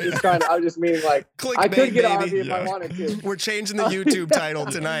nothing. I was just meaning like I could get an RV if I wanted to. We're changing the YouTube title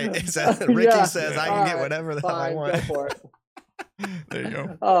tonight. Ricky says I can get whatever the hell I want. Go for it. There you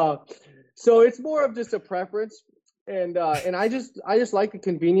go. So it's more of just a preference, and I just like the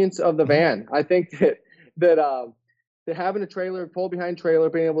convenience of the van. I think that having a trailer, pull behind trailer,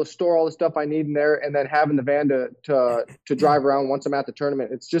 being able to store all the stuff I need in there, and then having the van to drive around once I'm at the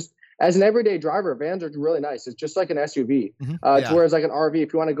tournament. It's just, as an everyday driver, vans are really nice. It's just like an SUV. Mm-hmm. Whereas like an RV,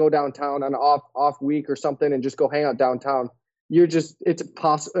 if you want to go downtown on an off week or something and just go hang out downtown, it's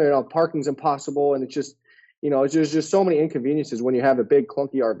possible. Parking's impossible, and it's just, there's just so many inconveniences when you have a big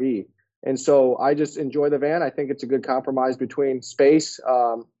clunky RV. And so I just enjoy the van. I think it's a good compromise between space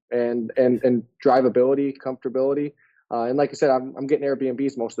and drivability, comfortability. And like I said, I'm getting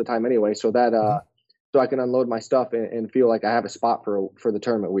Airbnbs most of the time anyway, so that so I can unload my stuff and feel like I have a spot for the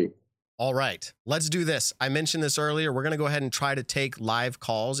tournament week. All right, let's do this. I mentioned this earlier. We're going to go ahead and try to take live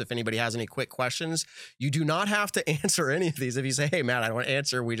calls. If anybody has any quick questions, you do not have to answer any of these. If you say, hey, Matt, I don't want to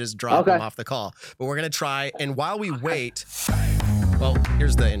answer, we just drop them off the call. But we're going to try. And while we wait, well,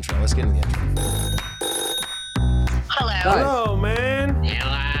 here's the intro. Let's get into the intro. Hello. Hello, man.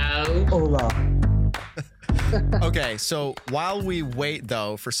 Hello. Hola. Okay, so while we wait,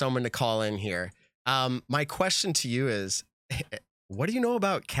 though, for someone to call in here, my question to you is, what do you know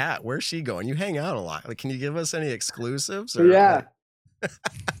about Kat? Where's she going? You hang out a lot. Like, can you give us any exclusives? Or, yeah.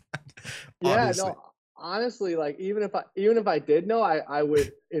 Yeah, no. Honestly, like even if I did know, I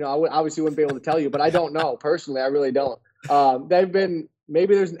would, I would obviously wouldn't be able to tell you, but I don't know personally. I really don't.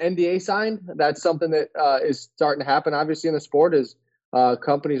 Maybe there's an NDA signed. That's something that is starting to happen. Obviously, in the sport, is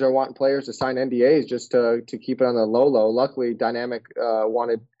companies are wanting players to sign NDAs just to keep it on the low. Luckily, Dynamic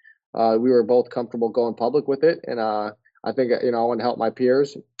wanted we were both comfortable going public with it. And I think, I want to help my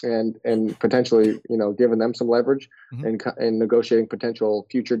peers and potentially, giving them some leverage and negotiating potential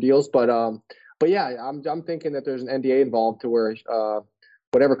future deals. But yeah, I'm thinking that there's an NDA involved to where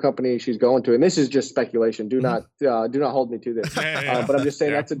whatever company she's going to, and this is just speculation. Do not hold me to this. But I'm just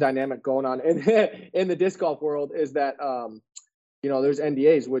saying that's a dynamic going on in the disc golf world, is that there's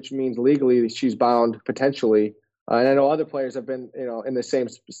NDAs, which means legally she's bound potentially. And I know other players have been in the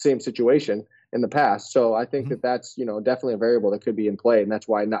same situation in the past. So I think that's definitely a variable that could be in play, and that's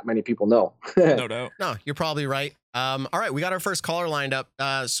why not many people know. No doubt. No, you're probably right. All right, we got our first caller lined up.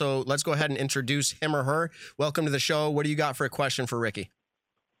 So let's go ahead and introduce him or her. Welcome to the show. What do you got for a question for Ricky?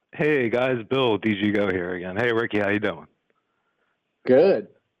 Hey guys, Bill DG Go here again. Hey Ricky, how you doing? Good.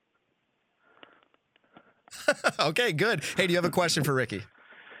 Okay, good. Hey, do you have a question for Ricky?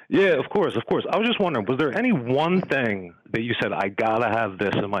 Yeah, of course. I was just wondering, was there any one thing that you said, I gotta have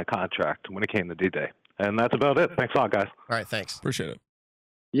this in my contract when it came to D-Day? And that's about it. Thanks a lot, guys. All right, thanks. Appreciate it.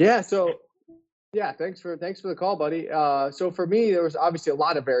 Yeah. So yeah, thanks for the call, buddy. So for me, there was obviously a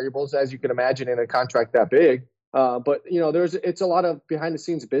lot of variables, as you can imagine, in a contract that big. But it's a lot of behind the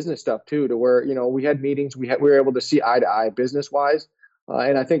scenes business stuff too, to where we had meetings, we were able to see eye to eye business wise,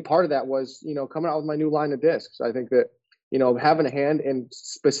 and I think part of that was coming out with my new line of discs. I think that having a hand in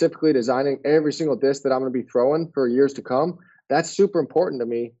specifically designing every single disc that I'm going to be throwing for years to come, that's super important to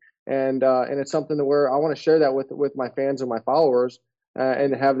me, and it's something that where I want to share that with my fans and my followers,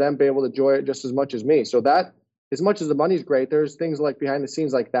 and have them be able to enjoy it just as much as me. So that, as much as the money's great, there's things like behind the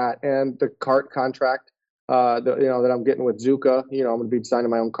scenes like that, and the cart contract. That I'm getting with Zuka. I'm going to be signing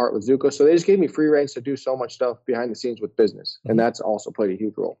my own cart with Zuka. So they just gave me free reins to do so much stuff behind the scenes with business. And that's also played a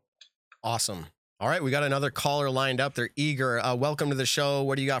huge role. Awesome. All right, we got another caller lined up. They're eager. Welcome to the show.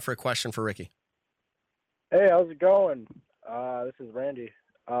 What do you got for a question for Ricky? Hey, how's it going? This is Randy.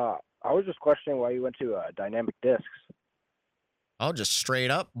 I was just questioning why you went to dynamic discs. Oh, just straight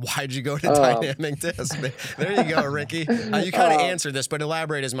up. Why'd you go to dynamic disc? There you go, Ricky. You kind of answered this, but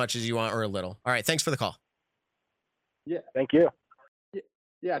elaborate as much as you want or a little. All right, thanks for the call. Yeah. Thank you.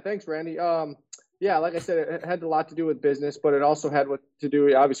 Yeah, thanks, Randy. Yeah, like I said, it had a lot to do with business, but it also had to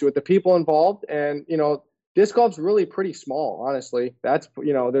do, obviously, with the people involved. And, disc golf's really pretty small, honestly. That's,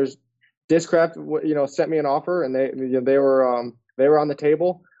 there's Discraft, sent me an offer, and they were on the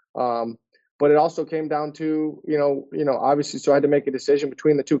table. But it also came down to, obviously, so I had to make a decision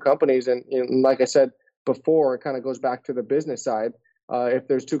between the two companies. And like I said before, it kind of goes back to the business side. If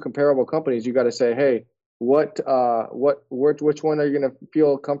there's two comparable companies, you got to say, hey, which one are you going to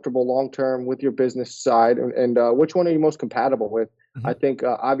feel comfortable long-term with your business side, and which one are you most compatible with? I think,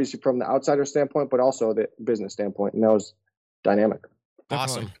 obviously, from the outsider standpoint, but also the business standpoint. And that was dynamic.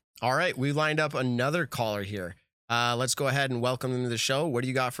 Awesome. All right. We lined up another caller here. Let's go ahead and welcome them to the show. What do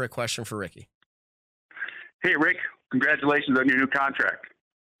you got for a question for Ricky? Hey, Rick, congratulations on your new contract.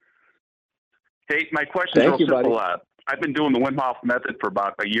 Hey, my question is real simple. I've been doing the Wim Hof method for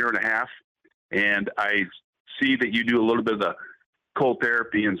about a year and a half, and I see that you do a little bit of the cold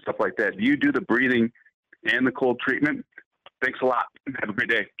therapy and stuff like that. Do you do the breathing and the cold treatment? Thanks a lot. Have a great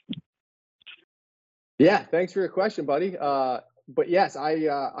day. Yeah, thanks for your question, buddy. But yes,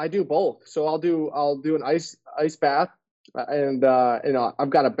 I do both. So I'll do an ice bath, and I've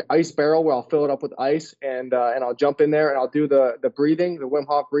got an ice barrel where I'll fill it up with ice, and I'll jump in there and I'll do the breathing, the Wim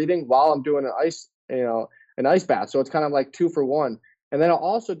Hof breathing, while I'm doing an ice bath. So it's kind of like 2 for 1. And then I'll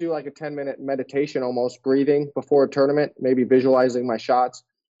also do like a 10-minute meditation, almost breathing before a tournament, maybe visualizing my shots.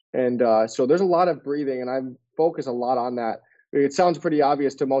 And so there's a lot of breathing, and I focus a lot on that. It sounds pretty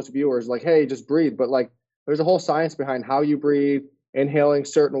obvious to most viewers, like, hey, just breathe. But like, there's a whole science behind how you breathe, inhaling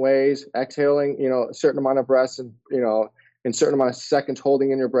certain ways, exhaling, a certain amount of breaths, and, in certain amount of seconds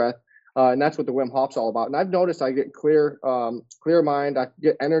holding in your breath. And that's what the Wim Hof's all about. And I've noticed I get clear mind, I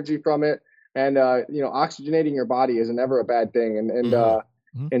get energy from it. And, oxygenating your body is never a bad thing.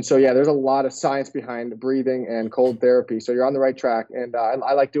 And so, yeah, there's a lot of science behind breathing and cold therapy. So you're on the right track. And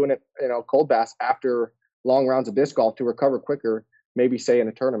I like doing it, cold baths after long rounds of disc golf to recover quicker, maybe say in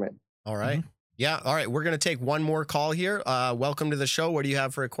a tournament. All right. Yeah. All right. We're going to take one more call here. Welcome to the show. What do you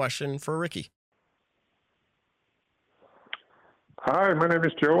have for a question for Ricky? Hi, my name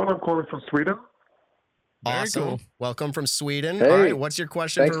is Joe, and I'm calling from Sweden. Awesome. Cool. Welcome from Sweden. Hey, all right. What's your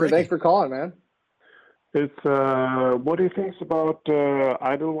question for Ricky? Thanks for calling, man. It's what do you think about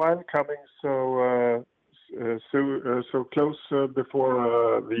Idlewild coming so close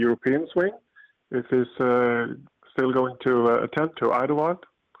before the European swing? If he's still going to attend to Idlewild,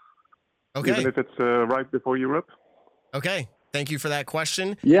 even if it's right before Europe. Okay. Thank you for that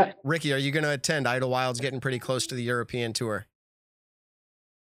question. Yeah. Ricky, are you going to attend? Idlewild's getting pretty close to the European tour.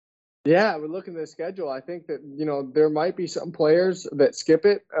 Yeah, we're looking at the schedule. I think that, there might be some players that skip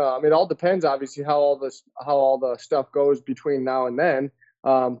it. It all depends, obviously, how all the stuff goes between now and then.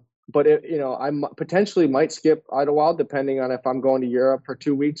 But I potentially might skip Idlewild depending on if I'm going to Europe for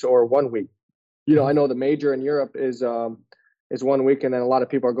 2 weeks or 1 week. I know the major in Europe is 1 week, and then a lot of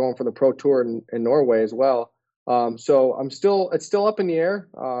people are going for the Pro Tour in Norway as well. So it's still up in the air,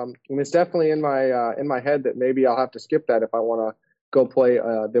 and it's definitely in my head that maybe I'll have to skip that if I want to go play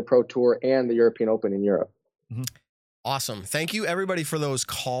the Pro Tour and the European Open in Europe. Mm-hmm. Awesome. Thank you, everybody, for those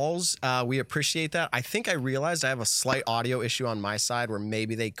calls. We appreciate that. I think I realized I have a slight audio issue on my side where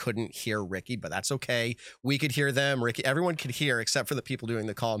maybe they couldn't hear Ricky, but that's okay. We could hear them. Ricky, everyone could hear except for the people doing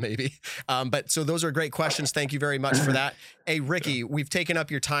the call, maybe. But so those are great questions. Thank you very much for that. Hey, Ricky, we've taken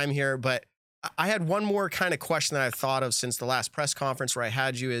up your time here, but I had one more kind of question that I've thought of since the last press conference where I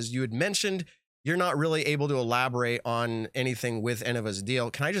had you. Is you had mentioned you're not really able to elaborate on anything with Innova's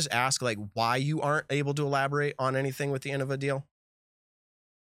deal. Can I just ask, why you aren't able to elaborate on anything with the Innova deal?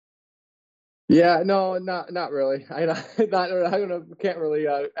 Yeah, no, not really. I can't really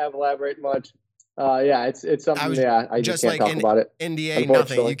elaborate much. Yeah, it's something. I just can't talk about it. NDA,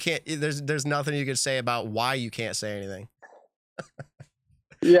 nothing. You can't. There's nothing you could say about why you can't say anything.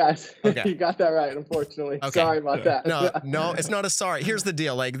 Yes, okay. You got that right, unfortunately. Okay. Sorry about that. No, it's not a sorry. Here's the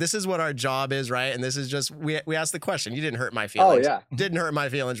deal. This is what our job is, right? And this is just, we asked the question. You didn't hurt my feelings. Oh, yeah. Didn't hurt my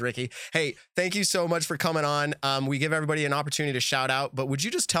feelings, Ricky. Hey, thank you so much for coming on. We give everybody an opportunity to shout out, but would you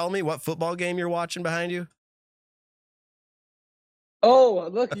just tell me what football game you're watching behind you? Oh,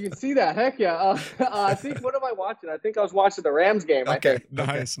 look, you can see that. Heck yeah. I think, what am I watching? I think I was watching the Rams game. Okay.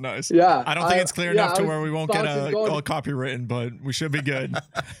 Nice. Yeah. I don't think it's clear enough to where we won't get all copywritten, but we should be good.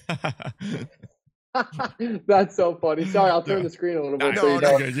 That's so funny. Sorry, I'll turn the screen a little bit. No,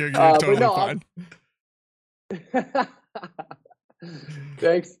 you're totally fine.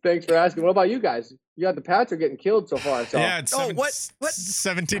 Thanks for asking. What about you guys? The Pats are getting killed so far. So. Yeah, it's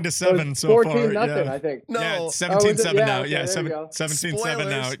 17-7 so 14-0, yeah. I think. No, yeah, it's 17-7 now. Okay, yeah, 17-7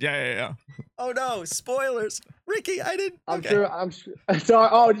 now. Yeah. Oh no, spoilers, Ricky. I didn't. I'm sure. Sorry.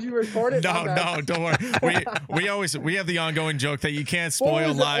 Oh, did you record it? No, don't worry. We have the ongoing joke that you can't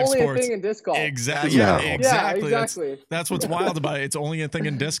spoil live only sports. A thing in disc golf. Exactly. Yeah, exactly. That's what's wild about it. It's only a thing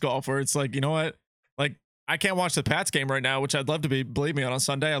in disc golf where it's like, you know what, I can't watch the Pats game right now, which I'd love to be. Believe me, on a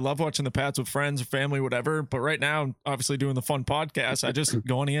Sunday, I love watching the Pats with friends or family, whatever. But right now, I'm obviously doing the fun podcast. I just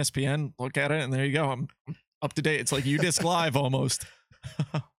go on ESPN, look at it, and there you go. I'm up to date. It's like UDisc Live almost.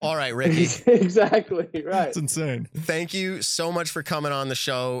 All right, Ricky. Exactly. Right. It's insane. Thank you so much for coming on the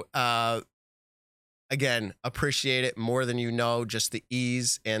show. Again, appreciate it more than you know. Just the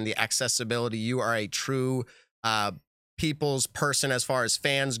ease and the accessibility. You are a true people's person as far as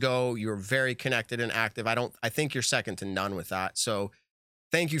fans go. You're very connected and active. I think you're second to none with that. So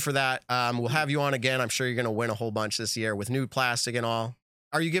thank you for that. We'll have you on again. I'm sure you're going to win a whole bunch this year with new plastic and all.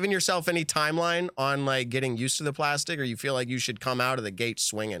 Are you giving yourself any timeline on getting used to the plastic, or you feel like you should come out of the gate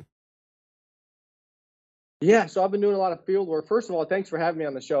swinging? Yeah, so I've been doing a lot of field work. First of all, thanks for having me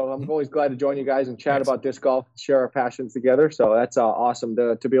on the show. I'm always glad to join you guys and chat about disc golf, share our passions together. So that's awesome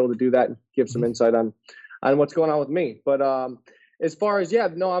to be able to do that and give some insight on what's going on with me. But as far as,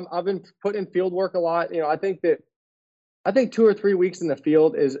 I've been putting in field work a lot. I think 2 or 3 weeks in the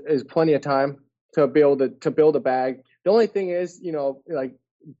field is plenty of time to be able to build a bag. The only thing is,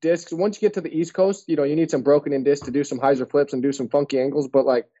 discs, once you get to the East Coast, you need some broken in discs to do some hyzer flips and do some funky angles. But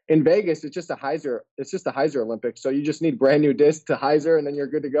in Vegas, it's just a hyzer Olympics. So you just need brand new discs to hyzer, and then you're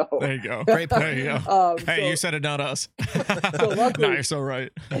good to go. There you go. Great point. There you go. Hey, you said it, not us. So luckily, no, you're so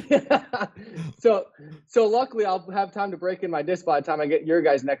right. So luckily, I'll have time to break in my disc by the time I get your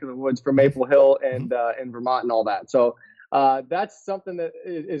guys' neck of the woods for Maple Hill and Vermont and all that. So that's something that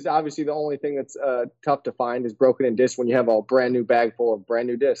is obviously the only thing that's tough to find is broken in discs when you have a brand new bag full of brand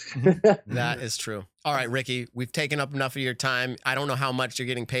new discs. That is true. All right, Ricky, we've taken up enough of your time. I don't know how much you're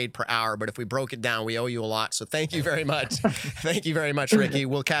getting paid per hour, but if we broke it down, we owe you a lot. So thank you very much. Thank you very much, Ricky.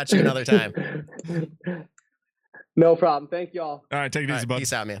 We'll catch you another time. No problem. Thank you all. All right, take it easy, bud.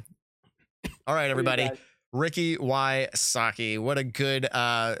 Peace out, man. All right, everybody. Ricky WYSOCKI. What a good,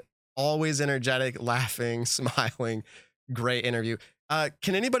 always energetic, laughing, smiling, great interview.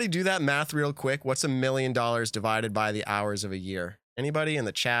 Can anybody do that math real quick? What's $1 million divided by the hours of a year? Anybody in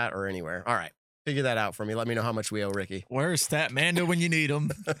the chat or anywhere? All right. Figure that out for me. Let me know how much we owe Ricky. Where's Stat Mando when you need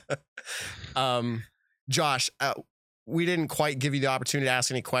him? Josh, we didn't quite give you the opportunity to ask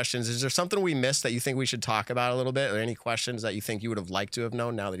any questions. Is there something we missed that you think we should talk about a little bit, or any questions that you think you would have liked to have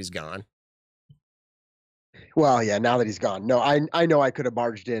known now that he's gone? Well, yeah, now that he's gone. No, I know I could have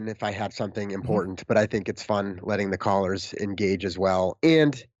barged in if I had something important, but I think it's fun letting the callers engage as well.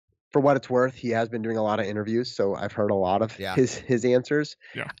 And for what it's worth, he has been doing a lot of interviews, so I've heard a lot of Yeah. his answers.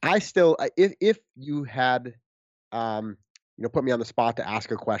 Yeah. I still, if you had, put me on the spot to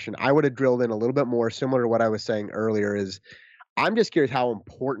ask a question, I would have drilled in a little bit more, similar to what I was saying earlier. Is I'm just curious how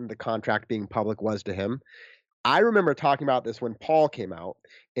important the contract being public was to him. I remember talking about this when Paul came out,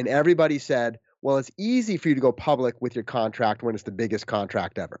 and everybody said, well, it's easy for you to go public with your contract when it's the biggest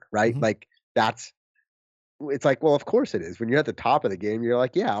contract ever, right? Mhm. Like it's like, well, of course it is. When you're at the top of the game, you're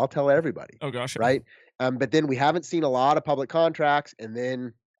like, yeah, I'll tell everybody. Oh gosh. Yeah. Right. But then we haven't seen a lot of public contracts. And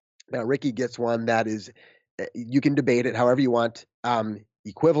then now Ricky gets one that is, you can debate it however you want,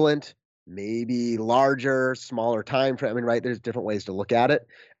 equivalent, maybe larger, smaller time frame. I mean, right. There's different ways to look at it.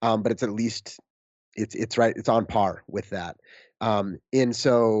 But it's at least it's right. It's on par with that. And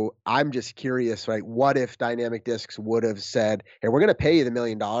so I'm just curious, right? What if Dynamic Discs would have said, hey, we're going to pay you the $1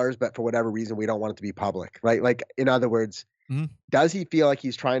 million, but for whatever reason, we don't want it to be public, right? Like, in other words, does he feel like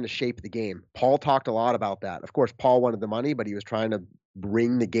he's trying to shape the game? Paul talked a lot about that. Of course, Paul wanted the money, but he was trying to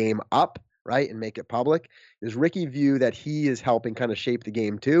bring the game up, right? And make it public. Does Ricky view that he is helping kind of shape the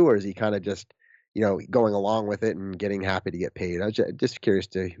game too? Or is he kind of just, going along with it and getting happy to get paid? I was just curious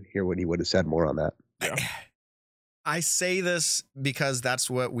to hear what he would have said more on that. Yeah. I say this because that's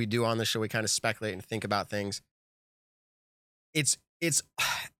what we do on the show. We kind of speculate and think about things. It's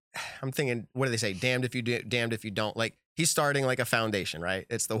I'm thinking, what do they say? Damned if you do, damned if you don't. Like, he's starting like a foundation, right?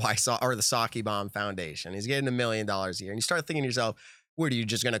 It's the WYSOCKI Bomb Foundation. He's getting $1 million a year. And you start thinking to yourself, what, are you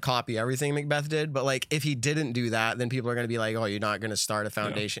just going to copy everything Macbeth did? But like, if he didn't do that, then people are going to be like, oh, you're not going to start a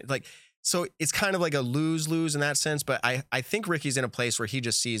foundation. Yeah. Like, so it's kind of like a lose-lose in that sense. But I think Ricky's in a place where he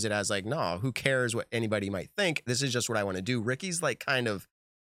just sees it as like, no, who cares what anybody might think? This is just what I want to do. Ricky's like kind of,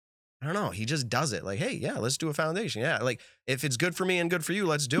 I don't know. He just does it. Like, hey, yeah, let's do a foundation. Yeah. Like, if it's good for me and good for you,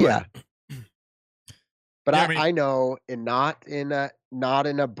 let's do it. But yeah, I know, and not in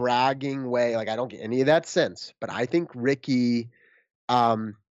a bragging way. Like, I don't get any of that sense. But I think Ricky,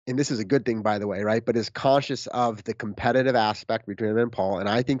 and this is a good thing, by the way, right? But is conscious of the competitive aspect between him and Paul. And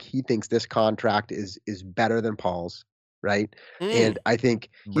I think he thinks this contract is better than Paul's, right? And I think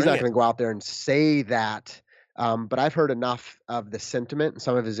he's not going to go out there and say that. But I've heard enough of the sentiment in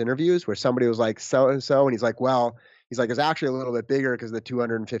some of his interviews where somebody was like, so-and-so, and he's like, it's actually a little bit bigger because of the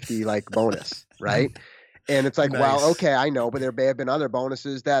 250 like bonus, right? And it's like, well, okay, I know, but there may have been other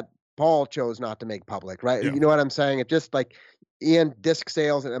bonuses that Paul chose not to make public, right? Yeah. You know what I'm saying? It just like, and disc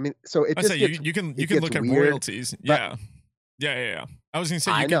sales, and I mean, so it just gets, you can look at weird, royalties. Yeah. I was gonna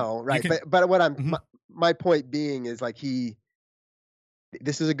say, I know, right? But what I'm my point being is like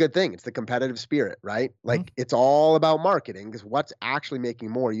this is a good thing. It's the competitive spirit, right? Like it's all about marketing, because what's actually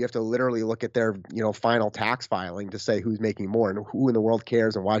making more? You have to literally look at their, final tax filing to say who's making more and who in the world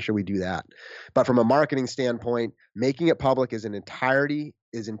cares and why should we do that? But from a marketing standpoint, making it public is entirely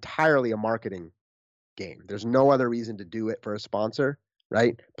a marketing game. There's no other reason to do it for a sponsor,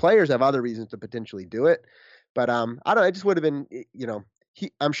 right? Players have other reasons to potentially do it, but I don't know. It just would have been,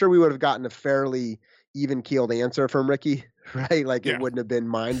 I'm sure we would have gotten a fairly even keeled answer from Ricky, right? Like it wouldn't have been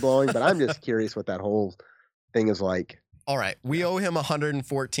mind blowing, but I'm just curious what that whole thing is like. All right. We owe him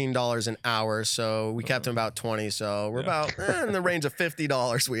 $114 an hour, so we kept him about 20. So we're about in the range of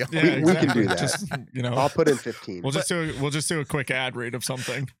 $50 we owe. Yeah, exactly. We can do that. Just, I'll put in 15. We'll just do a quick ad read of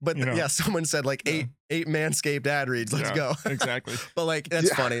something. But someone said like eight Manscaped ad reads. Let's go. Exactly. But like,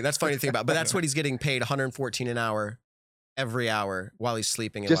 that's funny. That's funny to think about. But that's what he's getting paid, $114 an hour every hour while he's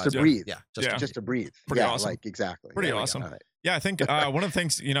sleeping. Just to breathe. Yeah. Just to breathe. Pretty awesome. Like exactly. Pretty awesome. Yeah, I think one of the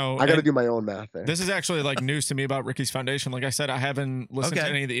things, I got to do my own math there. This is actually like news to me about Ricky's foundation. Like I said, I haven't listened to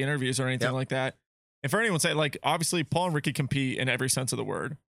any of the interviews or anything like that. And for anyone say, like, obviously Paul and Ricky compete in every sense of the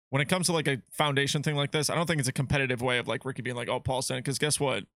word. When it comes to like a foundation thing like this, I don't think it's a competitive way of like Ricky being like, oh, Paul's done it. Because guess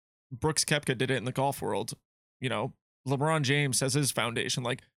what? Brooks Koepka did it in the golf world. LeBron James has his foundation.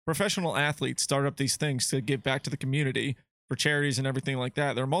 Like professional athletes start up these things to give back to the community for charities and everything like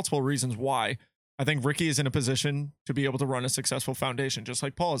that. There are multiple reasons why. I think Ricky is in a position to be able to run a successful foundation, just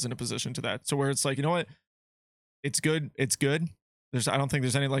like Paul is in a position to that. So where it's like, you know what? It's good. It's good. I don't think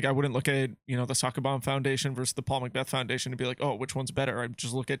there's any, like, I wouldn't look at, the WYSOCKI Bomb Foundation versus the Paul Macbeth Foundation and be like, oh, which one's better? I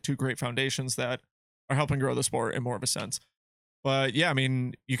just look at two great foundations that are helping grow the sport in more of a sense. But yeah, I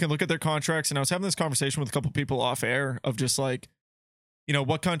mean, you can look at their contracts, and I was having this conversation with a couple people off air of just like,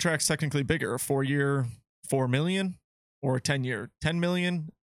 what contract's technically bigger, a 4-year, $4 million or a 10-year, $10 million?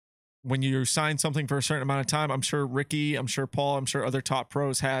 When you sign something for a certain amount of time, I'm sure Ricky, I'm sure Paul, I'm sure other top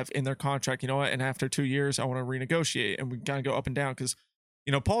pros have in their contract, and after 2 years, I want to renegotiate, and we kind of go up and down because,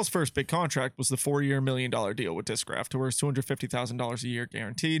 Paul's first big contract was the 4-year $1 million deal with Discraft, to where it's $250,000 a year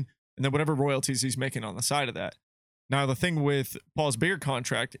guaranteed, and then whatever royalties he's making on the side of that. Now, the thing with Paul's bigger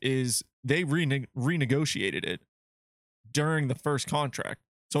contract is they renegotiated it during the first contract.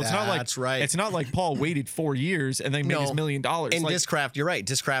 So it's not like That's right. It's not like Paul waited 4 years and they made his $1 million. In like, Discraft, you're right.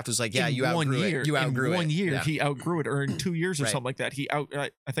 Discraft was like, yeah, you in 1 outgrew year. it. You outgrew in it. 1 year, Yeah. he outgrew it, or in 2 years or Right. something like that.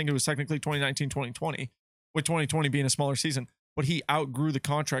 I think it was technically 2019, 2020, with 2020 being a smaller season. But he outgrew the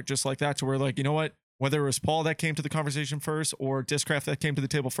contract just like that, to where, like, you know what? Whether it was Paul that came to the conversation first or Discraft that came to the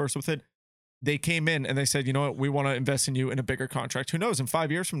table first with it, they came in and they said, you know what? We want to invest in you in a bigger contract. Who knows? In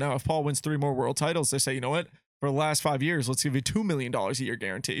 5 years from now, if Paul wins 3 more world titles, they say, you know what? For the last 5 years, let's give you $2 million a year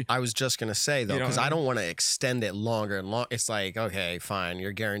guarantee. I was just going to say, though, You know because what I I don't want to extend it longer and long. It's like, okay, fine.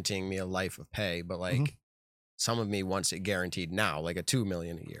 You're guaranteeing me a life of pay, but like some of me wants it guaranteed now, like a $2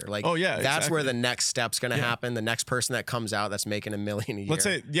 million a year. Like, Oh, yeah, that's where exactly. the next step's going to happen. The next person that comes out that's making $1 million a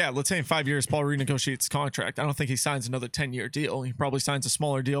year. Let's say in 5 years, Paul renegotiates his contract. I don't think he signs another 10-year deal. He probably signs a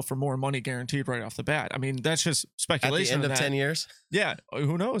smaller deal for more money guaranteed right off the bat. I mean, that's just at speculation. the end of that. 10 years. Yeah,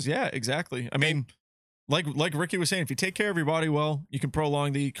 who knows? Yeah, exactly. I mean, like Ricky was saying, if you take care of your body well, you can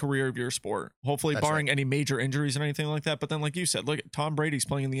prolong the career of your sport. Hopefully, That's barring any major injuries or anything like that. But then, like you said, look at Tom Brady's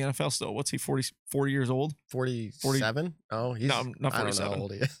playing in the NFL still. What's he, 40 years old? 47? Oh, he's No, not I don't know 47. how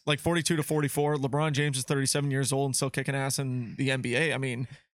old he is. Like 42 to 44. LeBron James is 37 years old and still kicking ass in the NBA. I mean,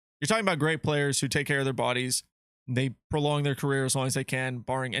 you're talking about great players who take care of their bodies. They prolong their career as long as they can,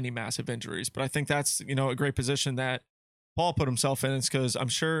 barring any massive injuries. But I think that's, a great position that Paul put himself in. It's because I'm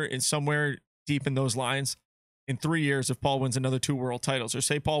sure in somewhere deep in those lines, in 3 years, if Paul wins another 2 world titles, or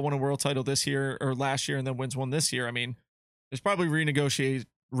say Paul won a world title this year or last year and then wins one this year, I mean, there's probably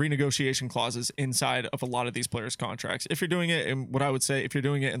renegotiation clauses inside of a lot of these players' contracts. If you're doing it, and what I would say, if you're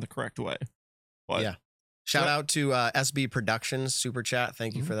doing it in the correct way. But, Yeah. Shout out to SB Productions Super Chat.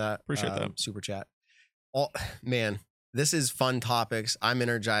 Thank you for that. Appreciate that. Super Chat. Oh, man, this is fun topics. I'm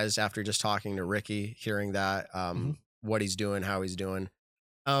energized after just talking to Ricky, hearing that, what he's doing, how he's doing.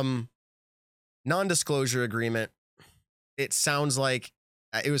 Non-disclosure agreement. It sounds like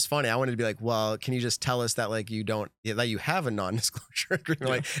it was funny. I wanted to be like, well, can you just tell us that like you don't, that you have a non-disclosure agreement?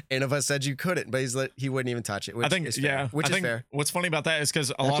 Like, and if I said you couldn't, but he wouldn't even touch it. Which I think, is fair, which is fair. What's funny about that is because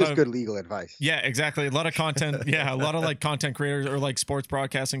That's lot just of good legal advice. Yeah, exactly. A lot of content. Yeah, a lot of like content creators or like sports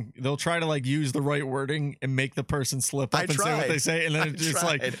broadcasting, they'll try to like use the right wording and make the person slip up and say what they say, and then it's just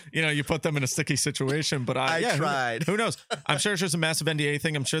like you put them in a sticky situation. But I tried. Who knows? I'm sure it's just a massive NDA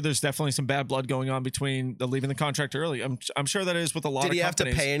thing. I'm sure there's definitely some bad blood going on between the leaving the contract early. I'm sure that is with a lot. Did of he have to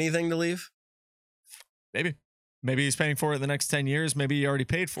companies. pay anything to leave? Maybe he's paying for it the next 10 years. Maybe he already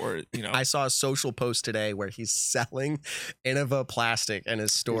paid for it. I saw a social post today where he's selling Innova plastic in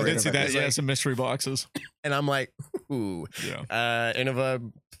his store. I did see that. Yeah, like, some mystery boxes. And I'm like, ooh,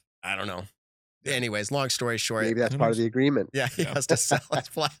 Innova, I don't know. Anyways, long story short. Maybe that's part of the agreement. Yeah, he has to sell his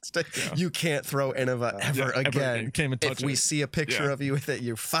plastic. Yeah. You can't throw Innova ever again. If we see a picture of you with it,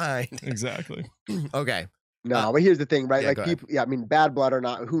 you're fine. Exactly. Okay. No, but here's the thing, right? Yeah, like people, I mean, bad blood or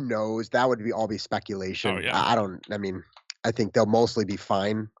not, who knows? That would all be speculation. Oh, yeah. I think they'll mostly be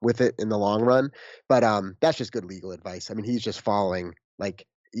fine with it in the long run, but that's just good legal advice. I mean, he's just following, like,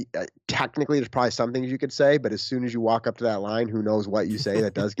 technically there's probably some things you could say, but as soon as you walk up to that line, who knows what you say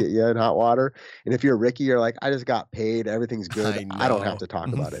that does get you in hot water. And if you're Ricky, you're like, I just got paid. Everything's good. I don't have to talk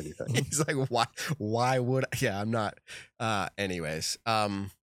about anything. He's like, why would I? Yeah, I'm not. Anyways.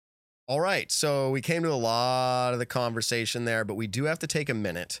 All right, so we came to a lot of the conversation there, but we do have to take a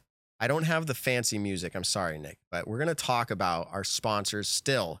minute. I don't have the fancy music. I'm sorry, Nick, but we're going to talk about our sponsors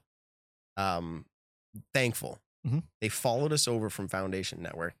still. Thankful. They followed us over from Foundation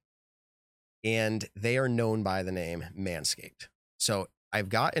Network, and they are known by the name Manscaped. So I've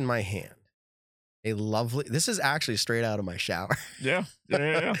got in my hand a lovely, this is actually straight out of my shower. Yeah.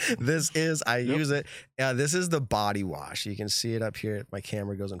 This is, I use it. This is the body wash. You can see it up here. My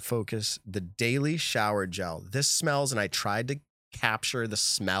camera goes in focus. The Daily Shower Gel. This smells, and I tried to capture the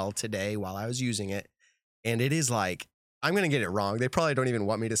smell today while I was using it. And it is like, I'm going to get it wrong. They probably don't even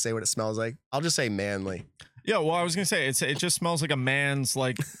want me to say what it smells like. I'll just say manly. Yeah, well, I was gonna say it just smells like a man's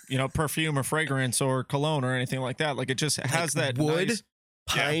perfume or fragrance or cologne or anything like that. Like it just has like that wood, nice,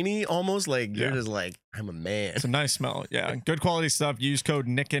 piney, almost like you're just like, I'm a man. It's a nice smell. Yeah, good quality stuff. Use code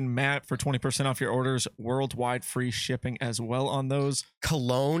Nick and Matt for 20% off your orders. Worldwide free shipping as well on those.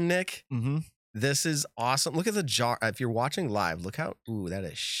 Cologne, Nick. This is awesome. Look at the jar. If you're watching live, look how that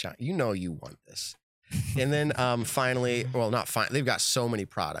is shiny. You know you want this. And then finally, well, not finally, they've got so many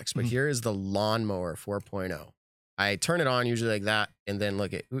products, but here is the Lawnmower 4.0. I turn it on usually like that, and then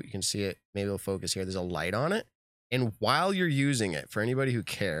look at, you can see it. Maybe it'll focus here. There's a light on it. And while you're using it, for anybody who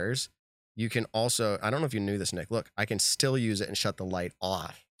cares, you can also, I don't know if you knew this, Nick, look, I can still use it and shut the light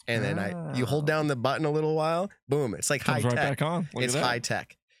off. And then you hold down the button a little while, boom, it's like high Comes right tech. back on. Look It's at that. high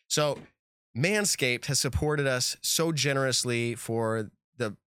tech. So Manscaped has supported us so generously for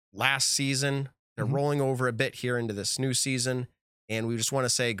the last season. They're rolling over a bit here into this new season. And we just want to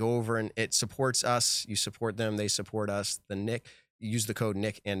say, go over, and it supports us. You support them. They support us. Use the code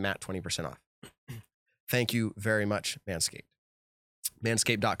Nick and Matt, 20% off. Thank you very much, Manscaped.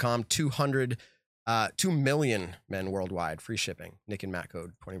 Manscaped.com, 2 million men worldwide, free shipping. Nick and Matt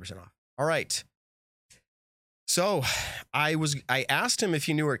code, 20% off. All right. So I asked him if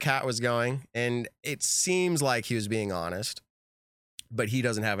he knew where Kat was going, and it seems like he was being honest, but he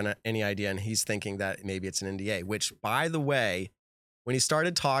doesn't have any idea, and he's thinking that maybe it's an NDA, which, by the way, when he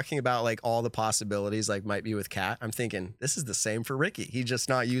started talking about like all the possibilities like might be with Kat, I'm thinking this is the same for Ricky. He's just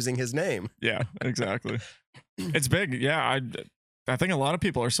not using his name. Yeah, exactly. It's big. Yeah, I think a lot of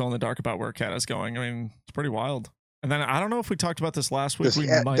people are still in the dark about where Kat is going. I mean, it's pretty wild. And then I don't know if we talked about this last week.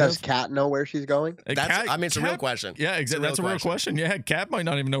 Does Kat know where she's going? It's a real question. Yeah, exactly. That's a real question. Yeah, Kat might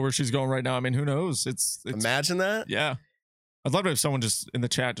not even know where she's going right now. I mean, who knows? It's imagine that. Yeah. I'd love it if someone just in the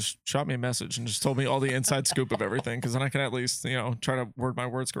chat just shot me a message and just told me all the inside scoop of everything, because then I can at least, try to word my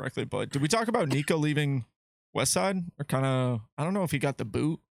words correctly. But did we talk about Nico leaving Westside? Or kind of, I don't know if he got the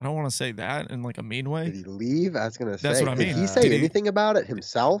boot. I don't want to say that in like a mean way. Did he leave? I was going to say. That's what I mean. Did he say anything about it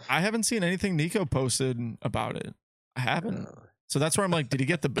himself? I haven't seen anything Nico posted about it. I haven't. So that's where I'm like, did he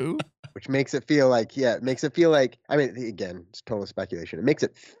get the boot? Which makes it feel like, I mean, again, it's total speculation. It makes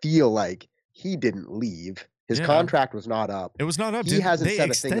it feel like he didn't leave. His contract was not up. It was not up. He hasn't said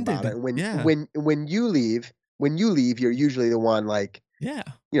a thing about it. When you leave, you're usually the one like,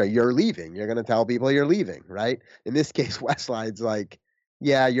 you're leaving. You're going to tell people you're leaving, right? In this case, Westline's like,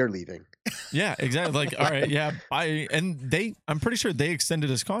 yeah, you're leaving. Yeah, exactly. Like, all right, yeah, bye. And I'm pretty sure they extended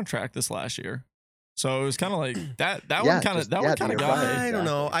his contract this last year. So it was kind of like that one kind of got me. I don't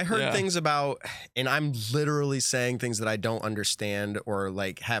know. I heard things about, and I'm literally saying things that I don't understand or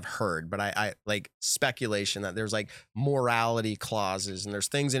like have heard, but I like speculation that there's like morality clauses and there's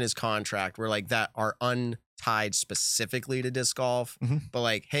things in his contract where like that are untied specifically to disc golf, but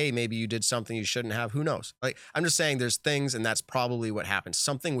like, hey, maybe you did something you shouldn't have. Who knows? Like, I'm just saying there's things, and that's probably what happened.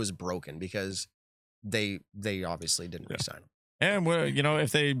 Something was broken because they obviously didn't resign him. And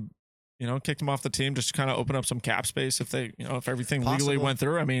if they kicked him off the team, just to kind of open up some cap space. If they, if everything legally went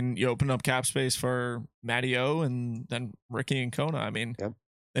through, I mean, you open up cap space for Matty O and then Ricky and Kona. I mean,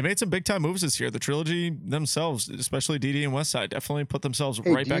 they made some big time moves this year. The trilogy themselves, especially DD and Westside, definitely put themselves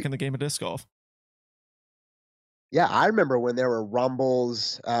back in the game of disc golf. Yeah, I remember when there were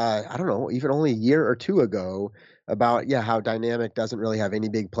rumbles, I don't know, even only a year or two ago about, how Dynamic doesn't really have any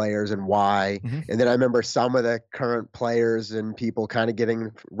big players and why. And then I remember some of the current players and people kind of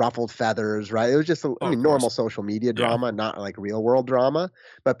getting ruffled feathers, right? It was just, normal social media drama, not like real world drama.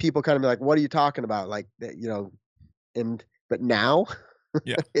 But people kind of be like, what are you talking about? Like, but now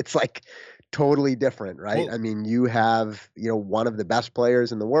it's like totally different, right? Well, I mean, you have, one of the best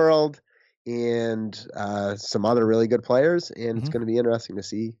players in the world and some other really good players, and it's going to be interesting to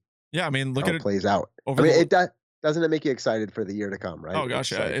see. Yeah, I mean, look at it plays out. Doesn't it make you excited for the year to come, right? Oh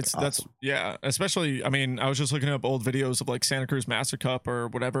gosh, especially. I mean, I was just looking up old videos of like Santa Cruz Master Cup or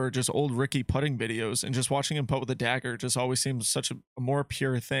whatever, just old Ricky putting videos, and just watching him putt with a dagger just always seems such a more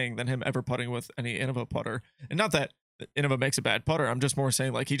pure thing than him ever putting with any Innova putter. And not that Innova makes a bad putter. I'm just more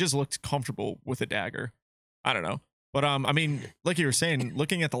saying like he just looked comfortable with a dagger. I don't know. But I mean, like you were saying,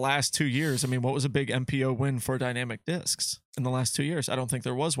 looking at the last 2 years, I mean, what was a big MPO win for Dynamic Discs in the last 2 years? I don't think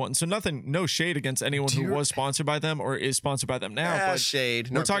there was one. So no shade against anyone who was sponsored by them or is sponsored by them now. But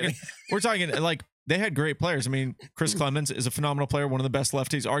shade. We're talking like they had great players. I mean, Chris Clemens is a phenomenal player, one of the best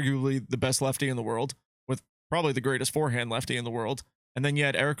lefties, arguably the best lefty in the world, with probably the greatest forehand lefty in the world. And then you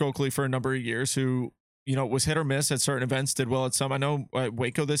had Eric Oakley for a number of years who, was hit or miss at certain events, did well at some. I know at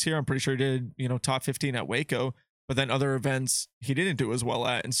Waco this year, I'm pretty sure he did, top 15 at Waco. But then other events he didn't do as well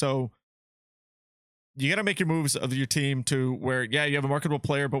at. And so you got to make your moves of your team to where, you have a marketable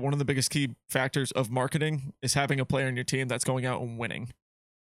player, but one of the biggest key factors of marketing is having a player in your team that's going out and winning.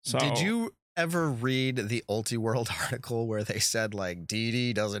 So did you ever read the Ulti-World article where they said like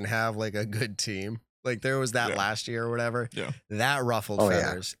DD doesn't have like a good team? Like there was that last year or whatever. Yeah. That ruffled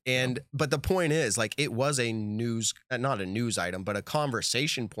feathers. And but the point is, like, it was a not a news item, but a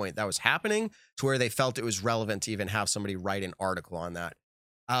conversation point that was happening to where they felt it was relevant to even have somebody write an article on that.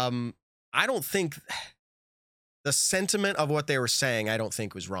 I don't think the sentiment of what they were saying, I don't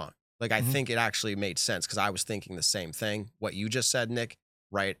think was wrong. Like, I think it actually made sense because I was thinking the same thing. What you just said, Nick,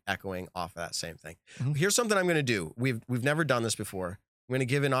 right? Echoing off of that same thing. Here's something I'm going to do. We've never done this before. I'm going to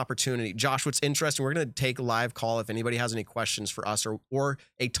give an opportunity. Josh, what's interesting, we're going to take a live call if anybody has any questions for us or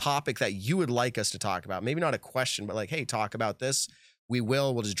a topic that you would like us to talk about. Maybe not a question, but like, hey, talk about this.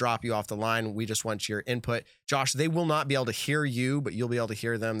 We'll just drop you off the line. We just want your input. Josh, they will not be able to hear you, but you'll be able to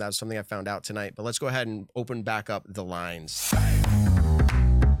hear them. That's something I found out tonight. But let's go ahead and open back up the lines.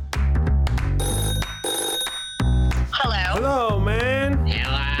 Hello. Hello, man.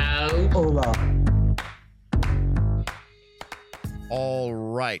 Hello. Hola. All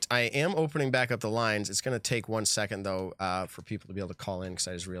right. I am opening back up the lines. It's going to take 1 second, though, for people to be able to call in because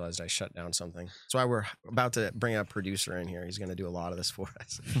I just realized I shut down something. That's why we're about to bring a producer in here. He's going to do a lot of this for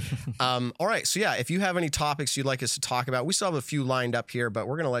us. All right. So, yeah, if you have any topics you'd like us to talk about, we still have a few lined up here, but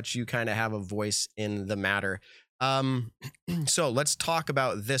we're going to let you kind of have a voice in the matter. So let's talk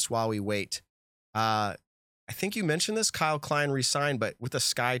about this while we wait. I think you mentioned this. Kyle Klein resigned, but with the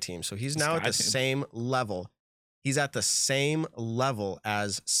Sky team. So he's now at the same level. He's at the same level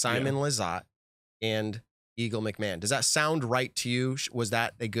as Simon Lizotte and Eagle McMahon. Does that sound right to you? Was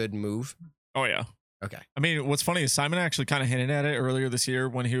that a good move? Oh, yeah. Okay. I mean, what's funny is Simon actually kind of hinted at it earlier this year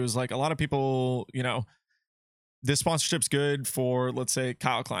when he was like, a lot of people, this sponsorship's good for, let's say,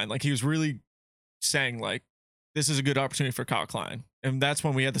 Kyle Klein. Like, he was really saying, like, this is a good opportunity for Kyle Klein. And that's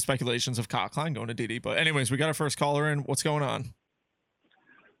when we had the speculations of Kyle Klein going to DD. But anyways, we got our first caller in. What's going on?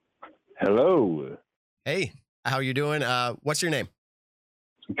 Hello. Hey. How you doing? What's your name?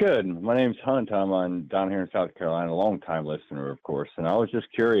 Good. My name's Hunt. I'm down here in South Carolina, a long-time listener, of course. And I was just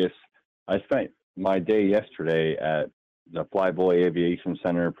curious. I spent my day yesterday at the Flyboy Aviation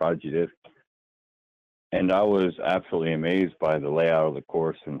Center, Prodigy Disc, and I was absolutely amazed by the layout of the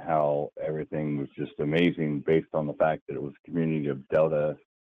course and how everything was just amazing based on the fact that it was a community of Delta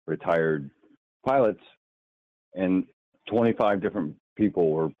retired pilots and 25 different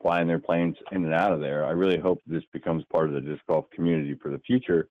people were flying their planes in and out of there. I really hope this becomes part of the disc golf community for the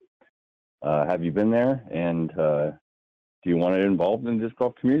future. Have you been there? And do you want to get involved in the disc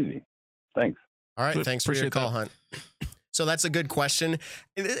golf community? Thanks. All right. Thanks for your call, Hunt. So that's a good question.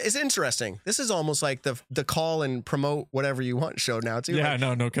 It's interesting. This is almost like the call and promote whatever you want show now too. Yeah,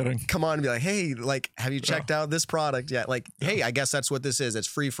 like, no kidding. Come on and be like, hey, like, have you checked out this product yet? Like, hey, I guess that's what this is. It's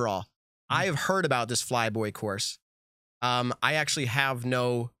free for all. I've heard about this Flyboy course. I actually I've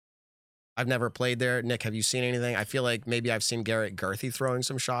never played there. Nick, have you seen anything? I feel like maybe I've seen Garrett Gerthy throwing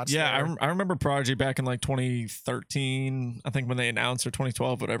some shots. Yeah, I remember Prodigy back in like 2013, I think when they announced, or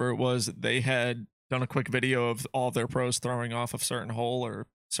 2012, whatever it was, they had done a quick video of all of their pros throwing off of certain hole or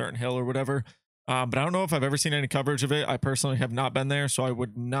certain hill or whatever. But I don't know if I've ever seen any coverage of it. I personally have not been there, so I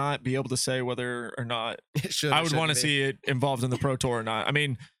would not be able to say whether or not I would want to see it involved in the Pro Tour or not. I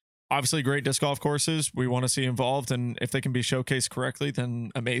mean, obviously, great disc golf courses we want to see involved, and if they can be showcased correctly,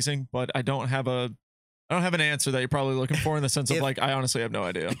 then amazing. But I don't have an answer that you're probably looking for in the sense of like, I honestly have no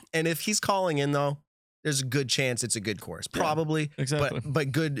idea. And if he's calling in though, there's a good chance it's a good course, probably. Yeah, exactly.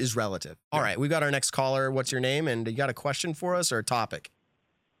 But good is relative. All right, we got our next caller. What's your name? And you got a question for us or a topic?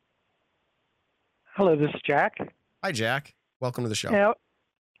 Hello, this is Jack. Hi, Jack. Welcome to the show. Now,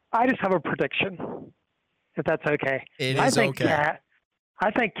 I just have a prediction, if that's okay. It is okay. I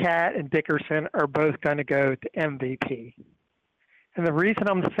think Cat and Dickerson are both going to go to MVP. And the reason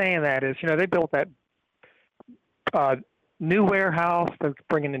I'm saying that is, they built that new warehouse. They're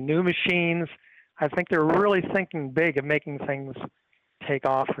bringing in new machines. I think they're really thinking big and making things take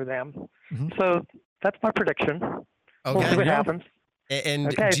off for them. Mm-hmm. So that's my prediction. Okay. We'll see what happens.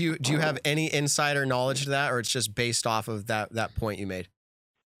 And do you have any insider knowledge to that, or it's just based off of that point you made?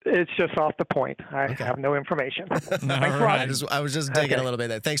 It's just off the point. I have no information. I was just digging a little bit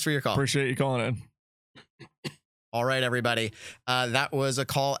there. Thanks for your call. Appreciate you calling in. All right, everybody. That was a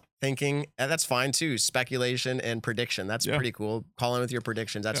call thinking. That's fine too. Speculation and prediction. That's pretty cool. Call in with your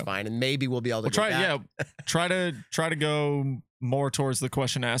predictions. That's fine. And maybe we'll be able to try to go more towards the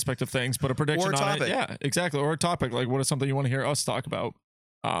question aspect of things, but a prediction on it. Yeah, exactly. Or a topic. Like, what is something you want to hear us talk about?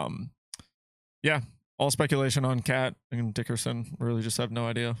 Yeah. All speculation on Cat and Dickerson. Really just have no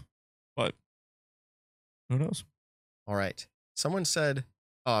idea. But who knows? All right. Someone said,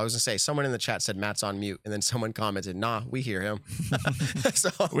 I was going to say, someone in the chat said Matt's on mute. And then someone commented, nah, we hear him. So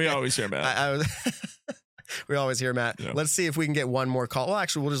we always hear Matt. We always hear Matt. Yeah. Let's see if we can get one more call. Well,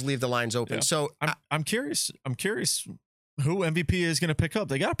 actually, we'll just leave the lines open. Yeah. So I'm curious who MVP is going to pick up.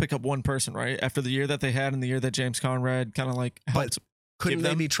 They got to pick up one person, right? After the year that they had and the year that James Conrad kind of like helped. Couldn't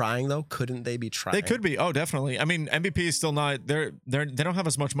they be trying though? Couldn't they be trying? They could be. Oh, definitely. I mean, MVP is still not. They don't have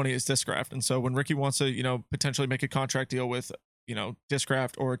as much money as Discraft, and so when Ricky wants to, potentially make a contract deal with,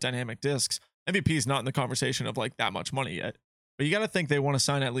 Discraft or Dynamic Discs, MVP is not in the conversation of like that much money yet. But you got to think they want to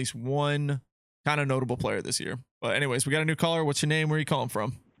sign at least one kind of notable player this year. But anyways, we got a new caller. What's your name? Where are you calling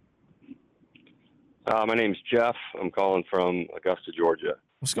from? My name's Jeff. I'm calling from Augusta, Georgia.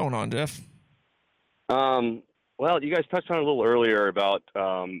 What's going on, Jeff? Well, you guys touched on it a little earlier about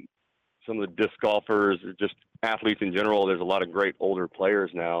some of the disc golfers, just athletes in general. There's a lot of great older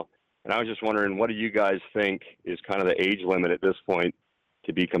players now. And I was just wondering, what do you guys think is kind of the age limit at this point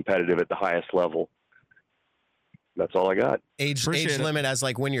to be competitive at the highest level? That's all I got. Age limit as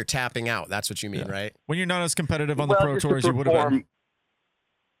like when you're tapping out. That's what you mean, right? When you're not as competitive on the Pro Tour as you would have been.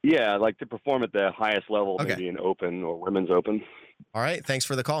 Yeah, like to perform at the highest level, maybe in Open or Women's Open. All right. Thanks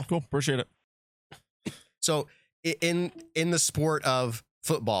for the call. Cool. Appreciate it. So in the sport of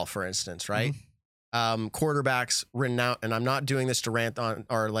football, for instance, right? Quarterbacks renowned, and I'm not doing this to rant on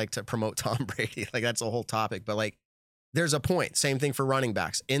or like to promote Tom Brady. Like that's a whole topic, but like there's a point. Same thing for running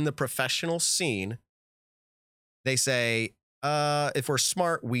backs. In the professional scene, they say, if we're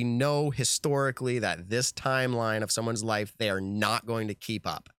smart, we know historically that this timeline of someone's life, they are not going to keep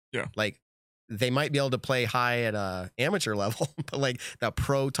up. Yeah. Like they might be able to play high at a amateur level, but like the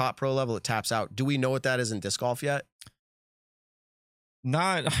top pro level, it taps out. Do we know what that is in disc golf yet?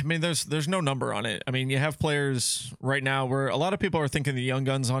 I mean, there's no number on it. I mean, you have players right now where a lot of people are thinking the young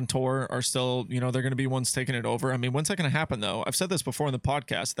guns on tour are still, they're going to be ones taking it over. I mean, when's that going to happen though? I've said this before in the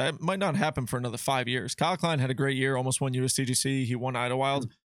podcast. That might not happen for another 5 years. Kyle Klein had a great year, almost won USDGC. He won Idlewild.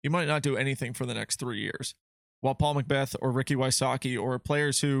 He might not do anything for the next 3 years. While Paul Macbeth or Ricky WYSOCKI or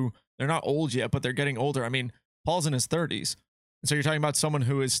players who they're not old yet, but they're getting older. I mean, Paul's in his 30s. And so you're talking about someone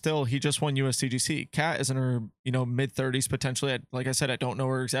who is still, he just won USDGC. Kat is in her, mid 30s potentially. Like I said, I don't know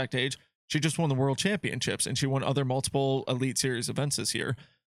her exact age. She just won the world championships and she won other multiple Elite Series events this year.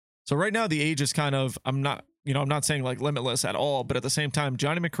 So right now the age is kind of, I'm not saying like limitless at all, but at the same time,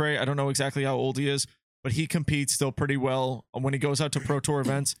 Johnny McRae, I don't know exactly how old he is, but he competes still pretty well. When he goes out to Pro Tour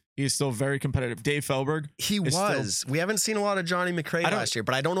events, he is still very competitive. Dave Felberg. We haven't seen a lot of Johnny McRae last year,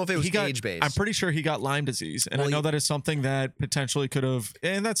 but I don't know if it was age-based. I'm pretty sure he got Lyme disease. And I know that is something that potentially could have,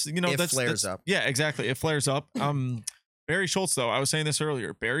 and that's, it flares up. Yeah, exactly. It flares up. Barry Schultz, though, I was saying this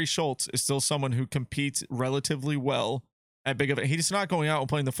earlier. Barry Schultz is still someone who competes relatively well at big events. He's not going out and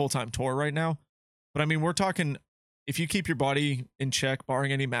playing the full-time tour right now. But I mean, we're talking, if you keep your body in check,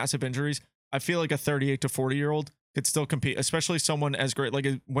 barring any massive injuries, I feel like a 38 to 40-year-old could still compete, especially someone as great. Like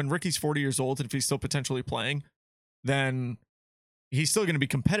when Ricky's 40 years old, and if he's still potentially playing, then he's still going to be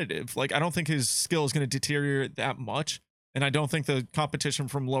competitive. Like I don't think his skill is going to deteriorate that much. And I don't think the competition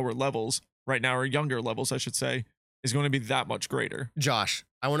from lower levels right now, or younger levels, I should say, is going to be that much greater. Josh,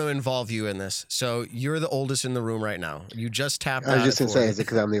 I want to involve you in this. So you're the oldest in the room right now. You just tapped out. I was just going to say, is it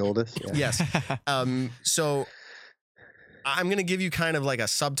because I'm the oldest? Yeah. Yes. So I'm going to give you kind of like a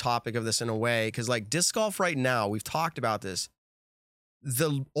subtopic of this in a way, because like disc golf right now, we've talked about this.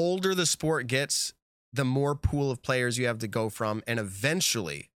 The older the sport gets, the more pool of players you have to go from. And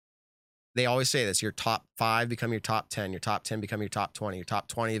eventually, they always say this, your top 5 become your top 10, your top 10 become your top 20, your top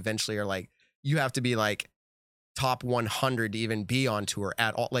 20 eventually are like, you have to be like top 100 to even be on tour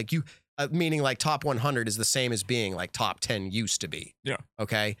at all. Like you, meaning like top 100 is the same as being like top 10 used to be. Yeah.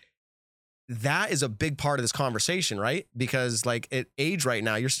 Okay. That is a big part of this conversation, right? Because like at age right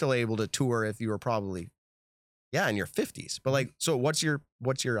now, you're still able to tour if you were probably, in your 50s. But like, so what's your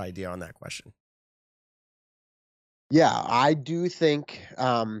idea on that question? Yeah, I do think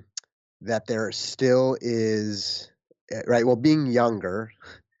that there still is, right? Well, being younger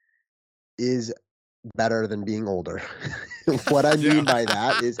is better than being older. What I mean by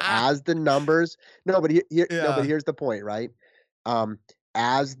that is as the numbers, but here's the point, right?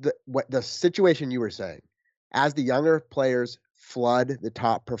 As the situation you were saying, as the younger players flood the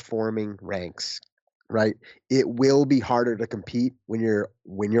top performing ranks, right? It will be harder to compete when you're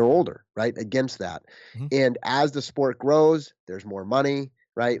older, right? Against that. Mm-hmm. And as the sport grows, there's more money,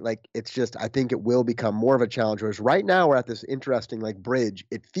 right? Like it's just, I think it will become more of a challenge. Whereas right now we're at this interesting like bridge,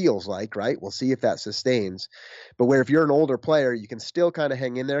 it feels like, right? We'll see if that sustains. But where if you're an older player, you can still kind of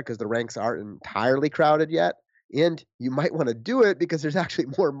hang in there because the ranks aren't entirely crowded yet. And you might want to do it because there's actually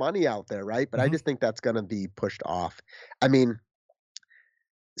more money out there, right? But I just think that's going to be pushed off. I mean,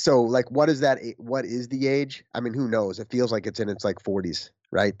 so like, what is what is the age? I mean, who knows? It feels like it's in its like 40s,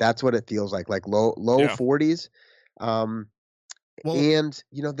 right? That's what it feels like low 40s. And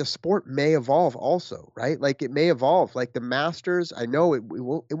the sport may evolve also, right? Like it may evolve. Like the Masters, I know it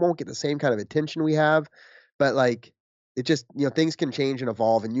won't get the same kind of attention we have, but like it just, things can change and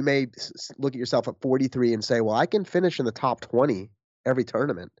evolve. And you may look at yourself at 43 and say, well, I can finish in the top 20 every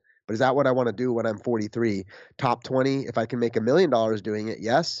tournament. But is that what I want to do when I'm 43? Top 20, if I can make $1 million doing it,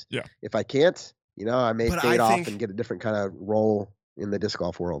 yes. Yeah. If I can't, I may fade off and get a different kind of role in the disc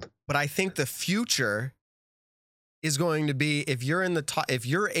golf world. But I think the future is going to be if you're in the top, if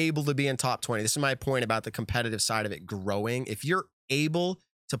you're able to be in top 20. This is my point about the competitive side of it growing. If you're able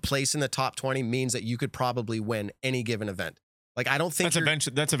to place in the top 20, means that you could probably win any given event. Like, I don't think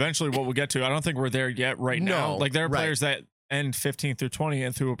that's eventually what we'll get to. I don't think we're there yet now. Like, there are players that end 15th through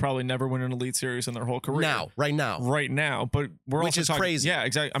 20th who will probably never win an Elite Series in their whole career. Right now. But we're which also is talking, crazy. Yeah,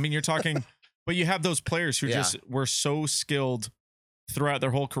 exactly. I mean, you're talking, but you have those players who just were so skilled throughout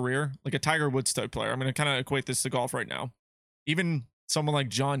their whole career, like a Tiger Woods type player. I'm going to kind of equate this to golf right now. Even someone like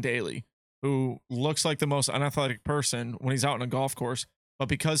John Daly, who looks like the most unathletic person when he's out on a golf course, but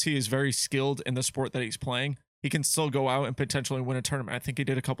because he is very skilled in the sport that he's playing, he can still go out and potentially win a tournament. I think he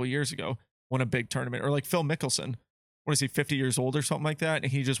did a couple years ago, won a big tournament. Or like Phil Mickelson, what is he, 50 years old or something like that?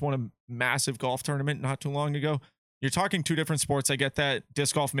 And he just won a massive golf tournament not too long ago. You're talking two different sports. I get that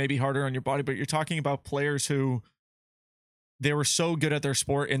disc golf may be harder on your body, but you're talking about players who they were so good at their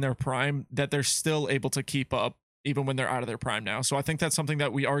sport in their prime that they're still able to keep up even when they're out of their prime now. So I think that's something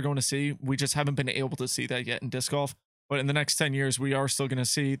that we are going to see. We just haven't been able to see that yet in disc golf. But in the next 10 years, we are still going to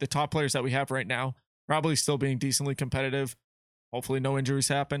see the top players that we have right now probably still being decently competitive. Hopefully no injuries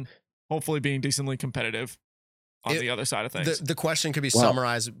happen. Hopefully being decently competitive on the other side of things. The question could be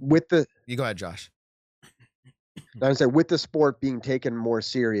summarized with the... You go ahead, Josh. I would say with the sport being taken more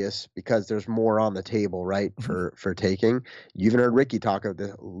serious because there's more on the table, right, for taking. You even heard Ricky talk a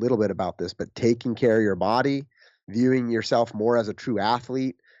little bit about this, but taking care of your body, viewing yourself more as a true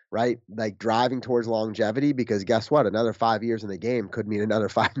athlete, right? Like driving towards longevity, because guess what? Another 5 years in the game could mean another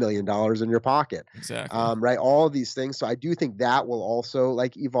 $5 million in your pocket. Exactly. Right. All of these things. So I do think that will also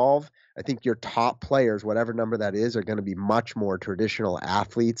like evolve. I think your top players, whatever number that is, are going to be much more traditional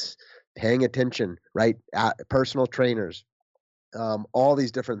athletes, paying attention, right? Personal trainers, all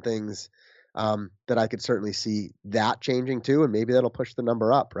these different things that I could certainly see that changing too. And maybe that'll push the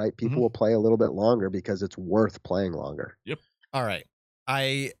number up, right? People will play a little bit longer because it's worth playing longer. Yep. All right.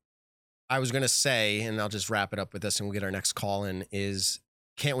 I was going to say, and I'll just wrap it up with this and we'll get our next call in, is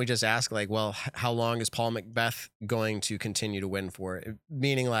can't we just ask, like, well, how long is Paul Macbeth going to continue to win for?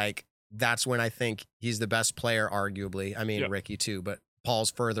 Meaning, like, that's when I think he's the best player, arguably. I mean, Ricky too, but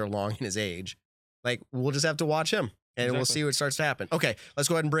Paul's further along in his age. Like, we'll just have to watch him and we'll see what starts to happen. Okay, let's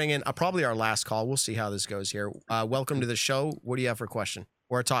go ahead and bring in probably our last call. We'll see how this goes here. Welcome to the show. What do you have for a question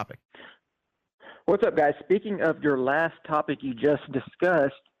or a topic? What's up, guys? Speaking of your last topic you just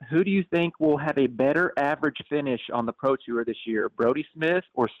discussed, who do you think will have a better average finish on the Pro Tour this year, Brody Smith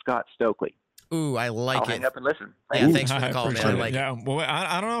or Scott Stokely? Ooh, I like I'll it. hang up and listen. Yeah, thanks for the call, man. I like it. Well,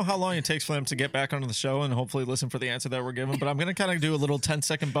 I don't know how long it takes for them to get back onto the show and hopefully listen for the answer that we're given, but I'm going to kind of do a little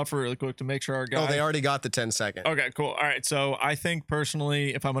 10-second buffer really quick to make sure our guy... Oh, they already got the 10-second. Okay, cool. All right, so I think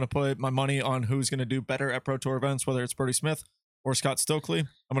personally, if I'm going to put my money on who's going to do better at Pro Tour events, whether it's Brody Smith or Scott Stokely,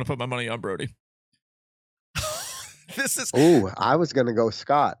 I'm going to put my money on Brody. I was going to go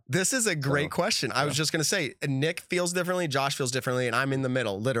Scott. This is a great question. I was just going to say, Nick feels differently, Josh feels differently, and I'm in the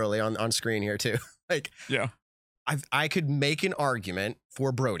middle, literally on screen here too. Like, I could make an argument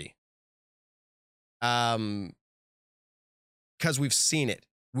for Brody. Because we've seen it.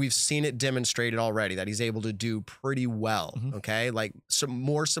 We've seen it demonstrated already that he's able to do pretty well. Okay, like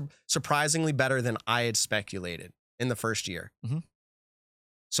surprisingly better than I had speculated in the first year.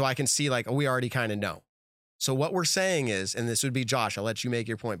 So I can see, like, we already kind of know. So what we're saying is, and this would be Josh, I'll let you make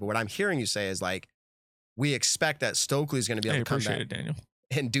your point, but what I'm hearing you say is, like, we expect that Stokely's going to be able to come back Daniel,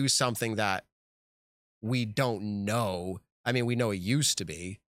 and do something that we don't know. I mean, we know he used to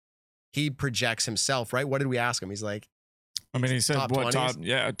be. He projects himself, right? What did we ask him? He's like, I mean, he said top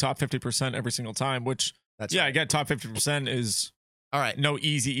 50% every single time, which I get top 50% is all right. No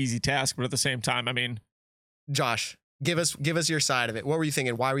easy task, but at the same time, I mean, Josh, give us your side of it. What were you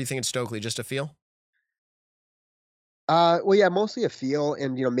thinking? Why were you thinking Stokely? Just a feel? Well, yeah, mostly a feel,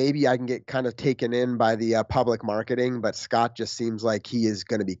 and maybe I can get kind of taken in by the public marketing, but Scott just seems like he is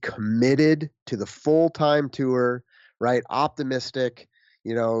going to be committed to the full-time tour, right? Optimistic,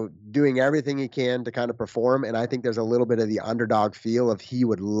 doing everything he can to kind of perform, and I think there's a little bit of the underdog feel of he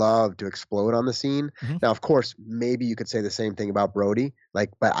would love to explode on the scene. Now, of course, maybe you could say the same thing about Brody,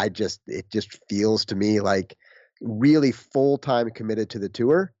 but it just feels to me like really full-time committed to the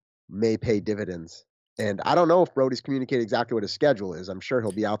tour may pay dividends. And I don't know if Brody's communicated exactly what his schedule is. I'm sure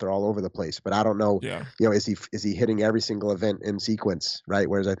he'll be out there all over the place, but I don't know. Is he hitting every single event in sequence, right?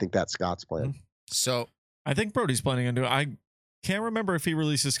 Whereas I think that's Scott's plan. So I think Brody's planning on doing. I can't remember if he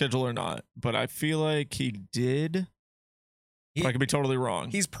released his schedule or not, but I feel like he did. But I could be totally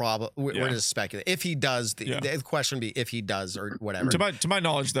wrong. He's probably we're just speculating. If he does, the question would be if he does or whatever. To my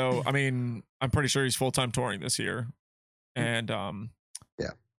knowledge, though, I mean, I'm pretty sure he's full time touring this year. And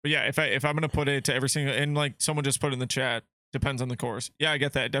yeah. But yeah, if I'm gonna put it to every single, and like someone just put in the chat, depends on the course. Yeah, I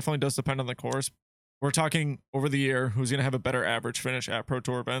get that. It definitely does depend on the course. We're talking over the year who's gonna have a better average finish at Pro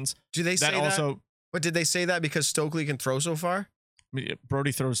Tour events. Do they say that? Also, but did they say that because Stokely can throw so far?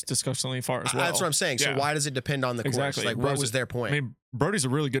 Brody throws disgustingly far as well. That's what I'm saying. So why does it depend on the course? Like, what was their point? I mean, Brody's a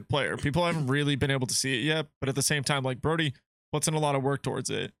really good player. People haven't really been able to see it yet, but at the same time, like Brody puts in a lot of work towards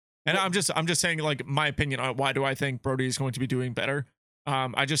it. And I'm just saying, like, my opinion on why do I think Brody is going to be doing better.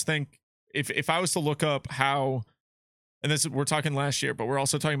 I just think if I was to look up how, and this we're talking last year, but we're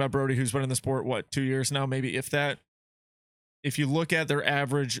also talking about Brody, who's been in the sport, what, 2 years now, maybe if that. If you look at their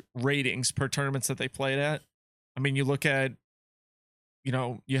average ratings per tournaments that they played at, I mean, you look at, you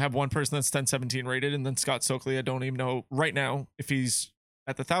know, you have one person that's 10-17 rated, and then Scott Stokely, I don't even know right now if he's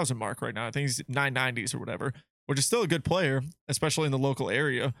at the 1,000 mark right now. I think he's 990s or whatever, which is still a good player, especially in the local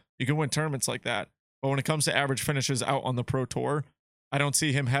area. You can win tournaments like that. But when it comes to average finishes out on the Pro Tour, I don't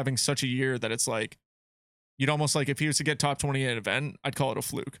see him having such a year that it's like, you'd almost like if he was to get top 20 in an event, I'd call it a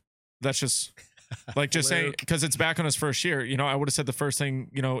fluke. That's just like just saying, because it's back on his first year. You know, I would have said the first thing,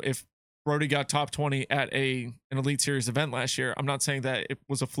 you know, if Brody got top 20 at an Elite Series event last year, I'm not saying that it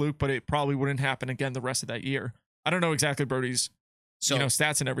was a fluke, but it probably wouldn't happen again the rest of that year. I don't know exactly Brody's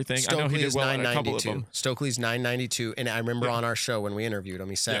stats and everything. Stokely, I know he did well at a couple of them. Stokely's 992, and I remember on our show when we interviewed him,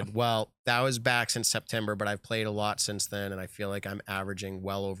 he said, well, that was back since September, but I've played a lot since then, and I feel like I'm averaging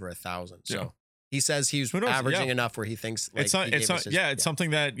well over 1,000. So he says he's averaging enough where he thinks like it's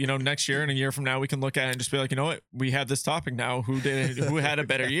something that, you know, next year and a year from now we can look at and just be like, you know what, we have this topic now. Who had a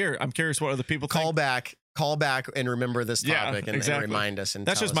better year? I'm curious what other people call back and remember this topic and remind us. And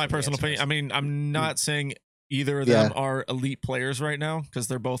that's just my personal opinion. I mean, I'm not saying either of them are elite players right now, because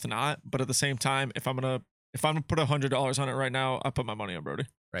they're both not. But at the same time, if I'm gonna put $100 on it right now, I put my money on Brody.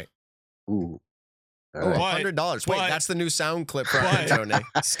 Right. Ooh. $100. Wait, that's the new sound clip for Tony.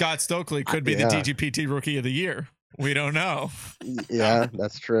 Scott Stokely could be the DGPT Rookie of the Year. We don't know. Yeah,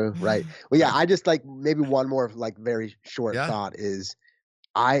 that's true. Right. Well, yeah, I just like maybe one more like very short thought is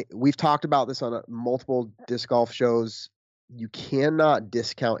we've talked about this on multiple disc golf shows. You cannot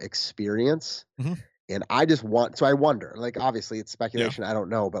discount experience. Mm-hmm. And I wonder, like, obviously it's speculation. I don't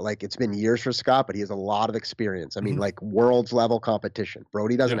know, but like, it's been years for Scott, but he has a lot of experience. I mean, like world's level competition.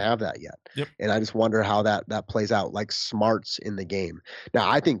 Brody doesn't have that yet. Yep. And I just wonder how that plays out, like smarts in the game. Now,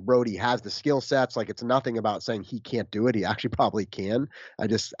 I think Brody has the skill sets. Like, it's nothing about saying he can't do it. He actually probably can.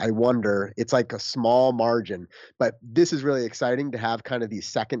 I wonder, it's like a small margin, but this is really exciting to have kind of these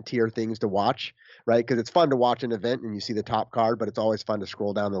second tier things to watch, right? Because it's fun to watch an event and you see the top card, but it's always fun to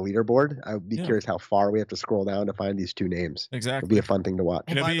scroll down the leaderboard. I would be curious how far we have to scroll down to find these two names. Exactly. It'll be a fun thing to watch.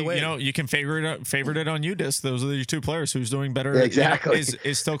 It'll be, you know, you can favorite it on UDisc. Those are your two players. Who's doing better? Yeah, exactly. You know,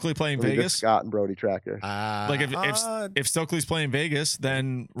 is Stokely playing Vegas? Scott and Brody tracker. Like if Stokely's playing Vegas,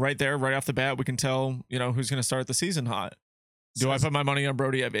 then right there, right off the bat, we can tell, you know, who's going to start the season hot. Do I put my money on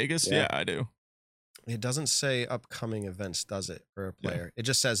Brody at Vegas? Yeah, I do. It doesn't say upcoming events, does it, for a player? It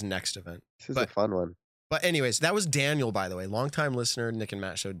just says next event. This is a fun one. But anyways, that was Daniel, by the way, longtime listener, Nick and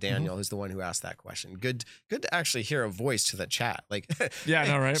Matt show. Daniel is the one who asked that question. Good to actually hear a voice to the chat. Like, yeah,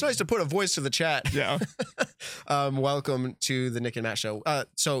 no, right? It's nice to put a voice to the chat. Yeah. Welcome to the Nick and Matt show.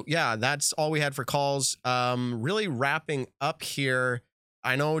 So yeah, that's all we had for calls. Really wrapping up here.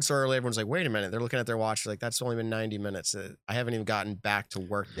 I know it's early. Everyone's like, wait a minute. They're looking at their watch. They're like, that's only been 90 minutes. I haven't even gotten back to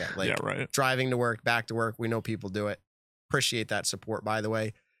work yet. Like, driving to work, back to work. We know people do it. Appreciate that support, by the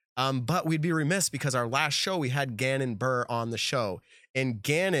way. But we'd be remiss because our last show, we had Gannon Burr on the show. And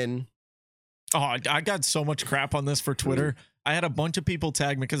Gannon... Oh, I got so much crap on this for Twitter. I had a bunch of people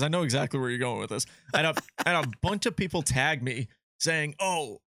tag me because I know exactly where you're going with this. I had a bunch of people tag me saying,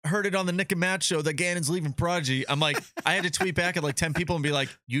 oh, heard it on the Nick and Matt show that Gannon's leaving Prodigy. I'm like, I had to tweet back at like 10 people and be like,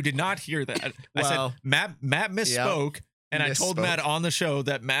 you did not hear that. I said, Matt misspoke. Yep, and I told Matt on the show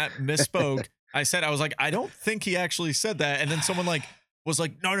that Matt misspoke. I was like, I don't think he actually said that. And then someone like was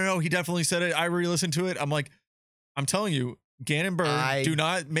like, no, he definitely said it. I re-listened to it. I'm like, I'm telling you, Gannon Burr, do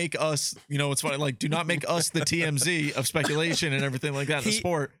not make us, you know, it's funny, like, do not make us the TMZ of speculation and everything like that in the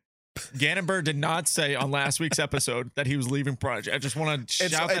sport. Gannon Burr did not say on last week's episode that he was leaving Prodigy. I just want to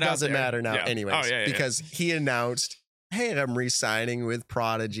shout that out there. It doesn't matter now anyways, because he announced, hey, I'm re-signing with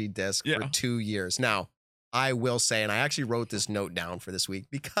Prodigy Disc for 2 years. Now, I will say, and I actually wrote this note down for this week,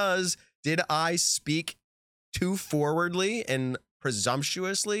 because did I speak too forwardly and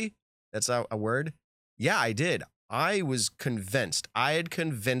presumptuously? That's a word? Yeah, I did. I was convinced. I had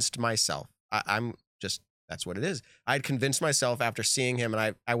convinced myself. I'm just, that's what it is. I had convinced myself after seeing him,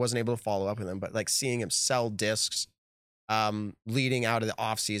 and I wasn't able to follow up with him, but like seeing him sell discs leading out of the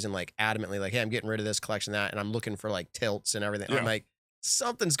off season, like adamantly, like, hey, I'm getting rid of this collection, that, and I'm looking for like tilts and everything. Yeah. I'm like,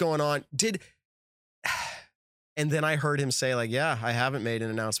 something's going on. And then I heard him say, like, yeah, I haven't made an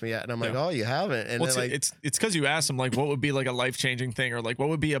announcement yet. And I'm like, oh, you haven't? And well, then, like, it's because you asked him, like, what would be like a life-changing thing, or like what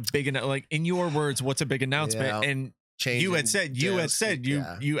would be a big, like, in your words, what's a big announcement? Yeah. And Changing you had said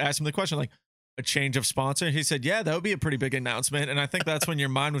you asked him the question, like, a change of sponsor. He said, yeah, that would be a pretty big announcement. And I think that's when your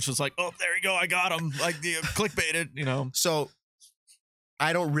mind was just like, oh, there you go, I got him, like, clickbaited, you know. So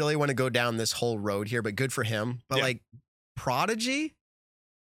I don't really want to go down this whole road here, but good for him. But like Prodigy,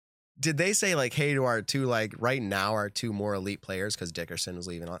 did they say like, hey, to our two, like right now, our two more elite players, because Dickerson was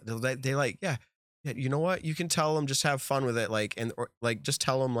leaving, they like, yeah, you know what? You can tell them, just have fun with it. Like, and or like, just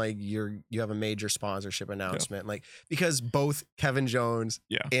tell them like you have a major sponsorship announcement. Like, because both Kevin Jones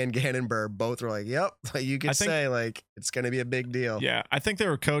and Gannon Burr both were like, yep, like you could say like, it's going to be a big deal. Yeah. I think they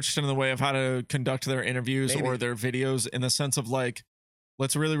were coached in the way of how to conduct their interviews or their videos, in the sense of like,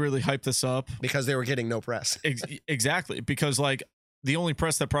 let's really, really hype this up. Because they were getting no press. Exactly. Because like, the only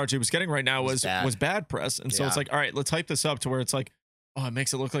press that Prodigy was getting right now was bad press. And so it's like, all right, let's hype this up to where it's like, oh, it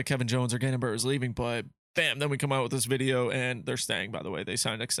makes it look like Kevin Jones or Gannon Burr is leaving, but bam, then we come out with this video and they're staying, by the way. They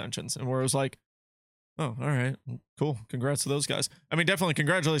signed extensions. And where it was like, oh, all right, cool. Congrats to those guys. I mean, definitely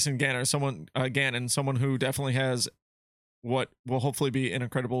congratulations, Gannon, someone who definitely has what will hopefully be an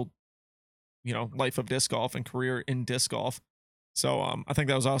incredible, you know, life of disc golf and career in disc golf. So I think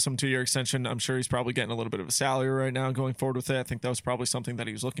that was awesome. 2-year extension. I'm sure he's probably getting a little bit of a salary right now going forward with it. I think that was probably something that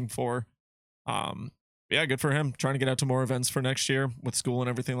he was looking for. Yeah, good for him. Trying to get out to more events for next year with school and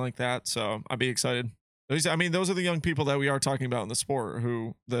everything like that. So I'd be excited. I mean, those are the young people that we are talking about in the sport,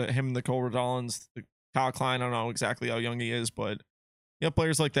 him and the Cole Redallins, the Kyle Klein. I don't know exactly how young he is, but yeah,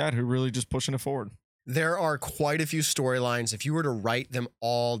 players like that who really just pushing it forward. There are quite a few storylines. If you were to write them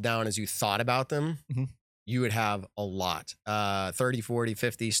all down as you thought about them, you would have a lot, 30, 40,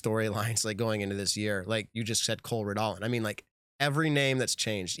 50 storylines like going into this year. Like you just said, Cole Redallin. I mean, like every name that's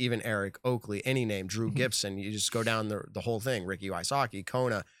changed, even Eric Oakley, any name, Drew Gibson, you just go down the whole thing. Ricky WYSOCKI,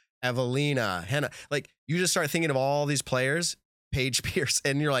 Kona, Evelina, Henna. Like you just start thinking of all these players, Paige Pierce,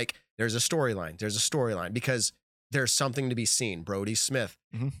 and you're like, there's a storyline. There's a storyline because there's something to be seen. Brody Smith.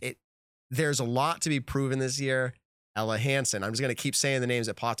 There's a lot to be proven this year. Ella Hansen. I'm just going to keep saying the names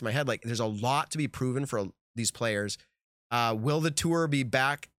that popped in my head. Like there's a lot to be proven for these players. Will the tour be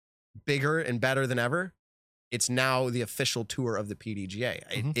back bigger and better than ever? It's now the official tour of the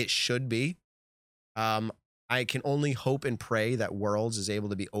PDGA. It should be. I can only hope and pray that Worlds is able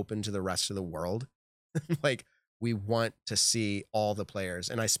to be open to the rest of the world. Like we want to see all the players.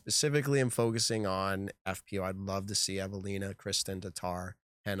 And I specifically am focusing on FPO. I'd love to see Evelina, Kristen, Tatar,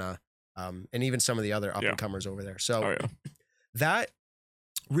 Henna, and even some of the other up-and-comers over there. So that,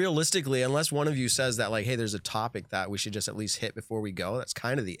 realistically, unless one of you says that, like, hey, there's a topic that we should just at least hit before we go, that's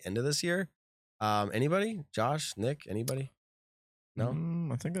kind of the end of this year. Anybody? Josh, Nick, anybody? No?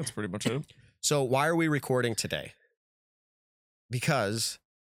 I think that's pretty much it. So why are we recording today? Because,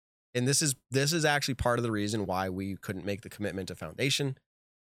 and this is actually part of the reason why we couldn't make the commitment to Foundation,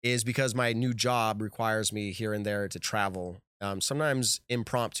 is because my new job requires me here and there to travel. Sometimes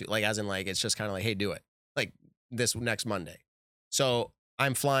impromptu, like as in like, it's just kind of like, hey, do it. Like this next Monday. So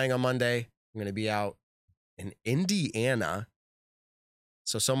I'm flying on Monday. I'm going to be out in Indiana.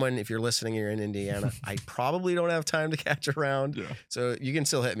 So someone, if you're listening, you're in Indiana, I probably don't have time to catch around. So you can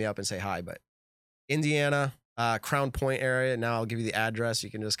still hit me up and say hi, but Indiana, Crown Point area. Now I'll give you the address.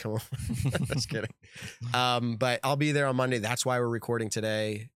 You can just come over. Just kidding. But I'll be there on Monday. That's why we're recording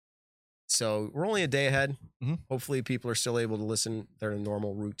today. So we're only a day ahead. Hopefully people are still able to listen their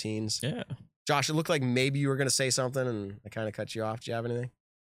normal routines. Yeah. Josh, it looked like maybe you were going to say something and I kind of cut you off. Do you have anything?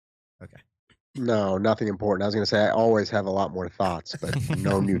 Okay. No, nothing important. I was going to say I always have a lot more thoughts, but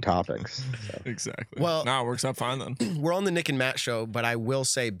no new topics. So. Exactly. Well, no, it works out fine then. We're on the Nick and Matt show, but I will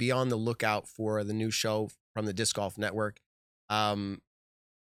say be on the lookout for the new show from the Disc Golf Network. I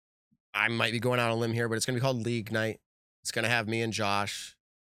might be going out on a limb here, but it's going to be called League Night. It's going to have me and Josh,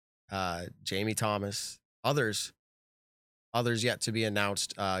 Jamie Thomas, others yet to be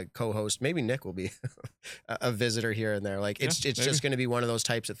announced, co-host. Maybe Nick will be a visitor here and there. Like it's just going to be one of those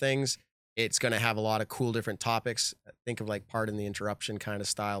types of things. It's going to have a lot of cool different topics. Think of like Pardon the Interruption kind of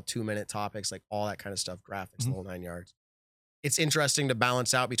style, 2-minute topics, like all that kind of stuff, graphics, the whole 9 yards. It's interesting to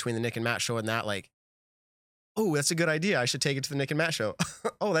balance out between the Nick and Matt show and that, like, oh, that's a good idea. I should take it to the Nick and Matt show.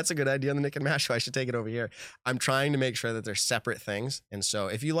 Oh, that's a good idea on the Nick and Matt show. I should take it over here. I'm trying to make sure that they're separate things. And so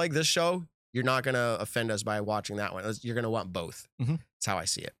if you like this show, you're not going to offend us by watching that one. You're going to want both. That's how I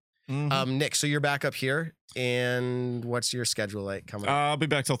see it. Nick, so you're back up here, and what's your schedule like coming up? I'll be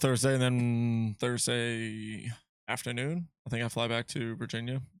back till Thursday, and then Thursday afternoon. I think I fly back to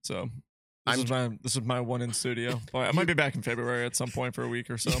Virginia. So this is my one in studio. Well, I might be back in February at some point for a week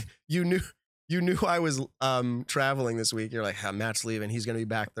or so. You knew I was traveling this week. You're like, Matt's leaving. He's gonna be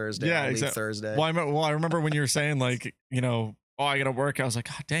back Thursday. Yeah, I'll leave exactly. Thursday. Well, I remember when you were saying like, oh, I gotta work. I was like,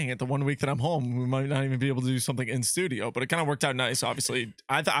 God dang it! The 1 week that I'm home, we might not even be able to do something in studio. But it kind of worked out nice. Obviously,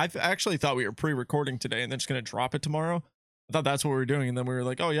 I actually thought we were pre-recording today and then just gonna drop it tomorrow. I thought that's what we were doing, and then we were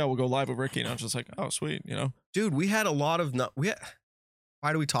like, oh yeah, we'll go live with Ricky. And I was just like, oh sweet, Dude, we had a lot of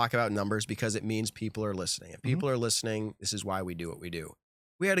why do we talk about numbers? Because it means people are listening. If people are listening, this is why we do what we do.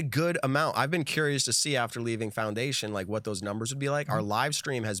 We had a good amount. I've been curious to see after leaving Foundation, like what those numbers would be like. Our live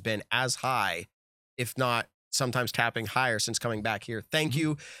stream has been as high, if not sometimes tapping higher since coming back here. Thank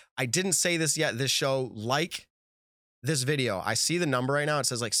you. I didn't say this yet. This show, like this video, I see the number right now. It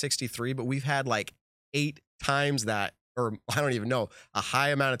says like 63, but we've had like 8 times that, or I don't even know, a high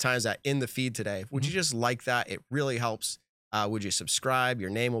amount of times that in the feed today. Would you just like that? It really helps. Would you subscribe? Your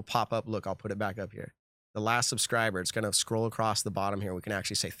name will pop up. Look, I'll put it back up here. The last subscriber, it's going to scroll across the bottom here. We can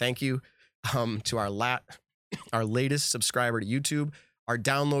actually say thank you to our latest subscriber to YouTube, our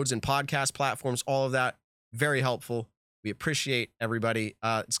downloads and podcast platforms, all of that. Very helpful. We appreciate everybody.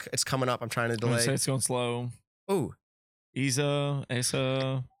 It's coming up. I'm trying to delay. It's going slow. Oh,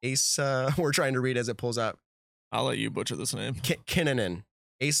 Asa. We're trying to read as it pulls up. I'll let you butcher this name. Kinnanen.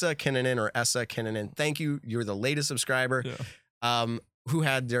 Asa Kinnanen or Essa Kinnanen. Thank you. You're the latest subscriber. Yeah. Who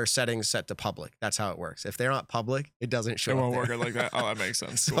had their settings set to public. That's how it works. If they're not public, it doesn't show up. It won't work like that. Oh, that makes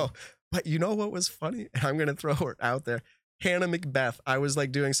sense. So, cool. But you know what was funny? I'm going to throw her out there. Hannah Macbeth. I was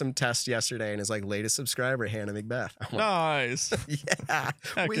like doing some tests yesterday and it's like latest subscriber, Hannah Macbeth. Like, nice. Yeah.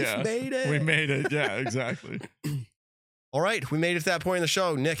 We've made it. We made it. Yeah, exactly. All right. We made it to that point in the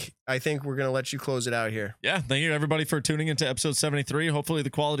show. Nick, I think we're going to let you close it out here. Yeah. Thank you, everybody, for tuning into episode 73. Hopefully the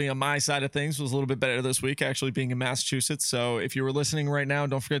quality on my side of things was a little bit better this week, actually being in Massachusetts. So if you were listening right now,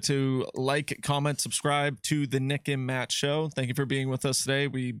 don't forget to like, comment, subscribe to the Nick and Matt Show. Thank you for being with us today.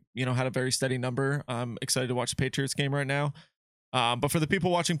 We, had a very steady number. I'm excited to watch the Patriots game right now. But for the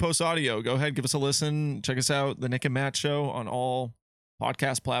people watching post audio, go ahead, give us a listen. Check us out, the Nick and Matt Show on all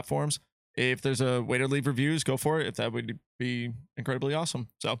podcast platforms. If there's a way to leave reviews, go for it. If that would be incredibly awesome.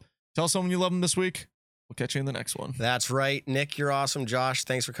 So tell someone you love them this week. We'll catch you in the next one. That's right. Nick, you're awesome. Josh,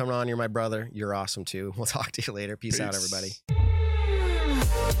 thanks for coming on. You're my brother. You're awesome too. We'll talk to you later. Peace out, everybody.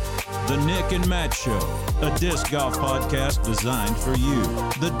 The Nick and Matt Show, a disc golf podcast designed for you,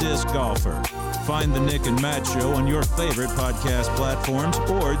 the disc golfer. Find the Nick and Matt Show on your favorite podcast platforms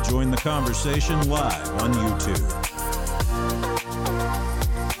or join the conversation live on YouTube.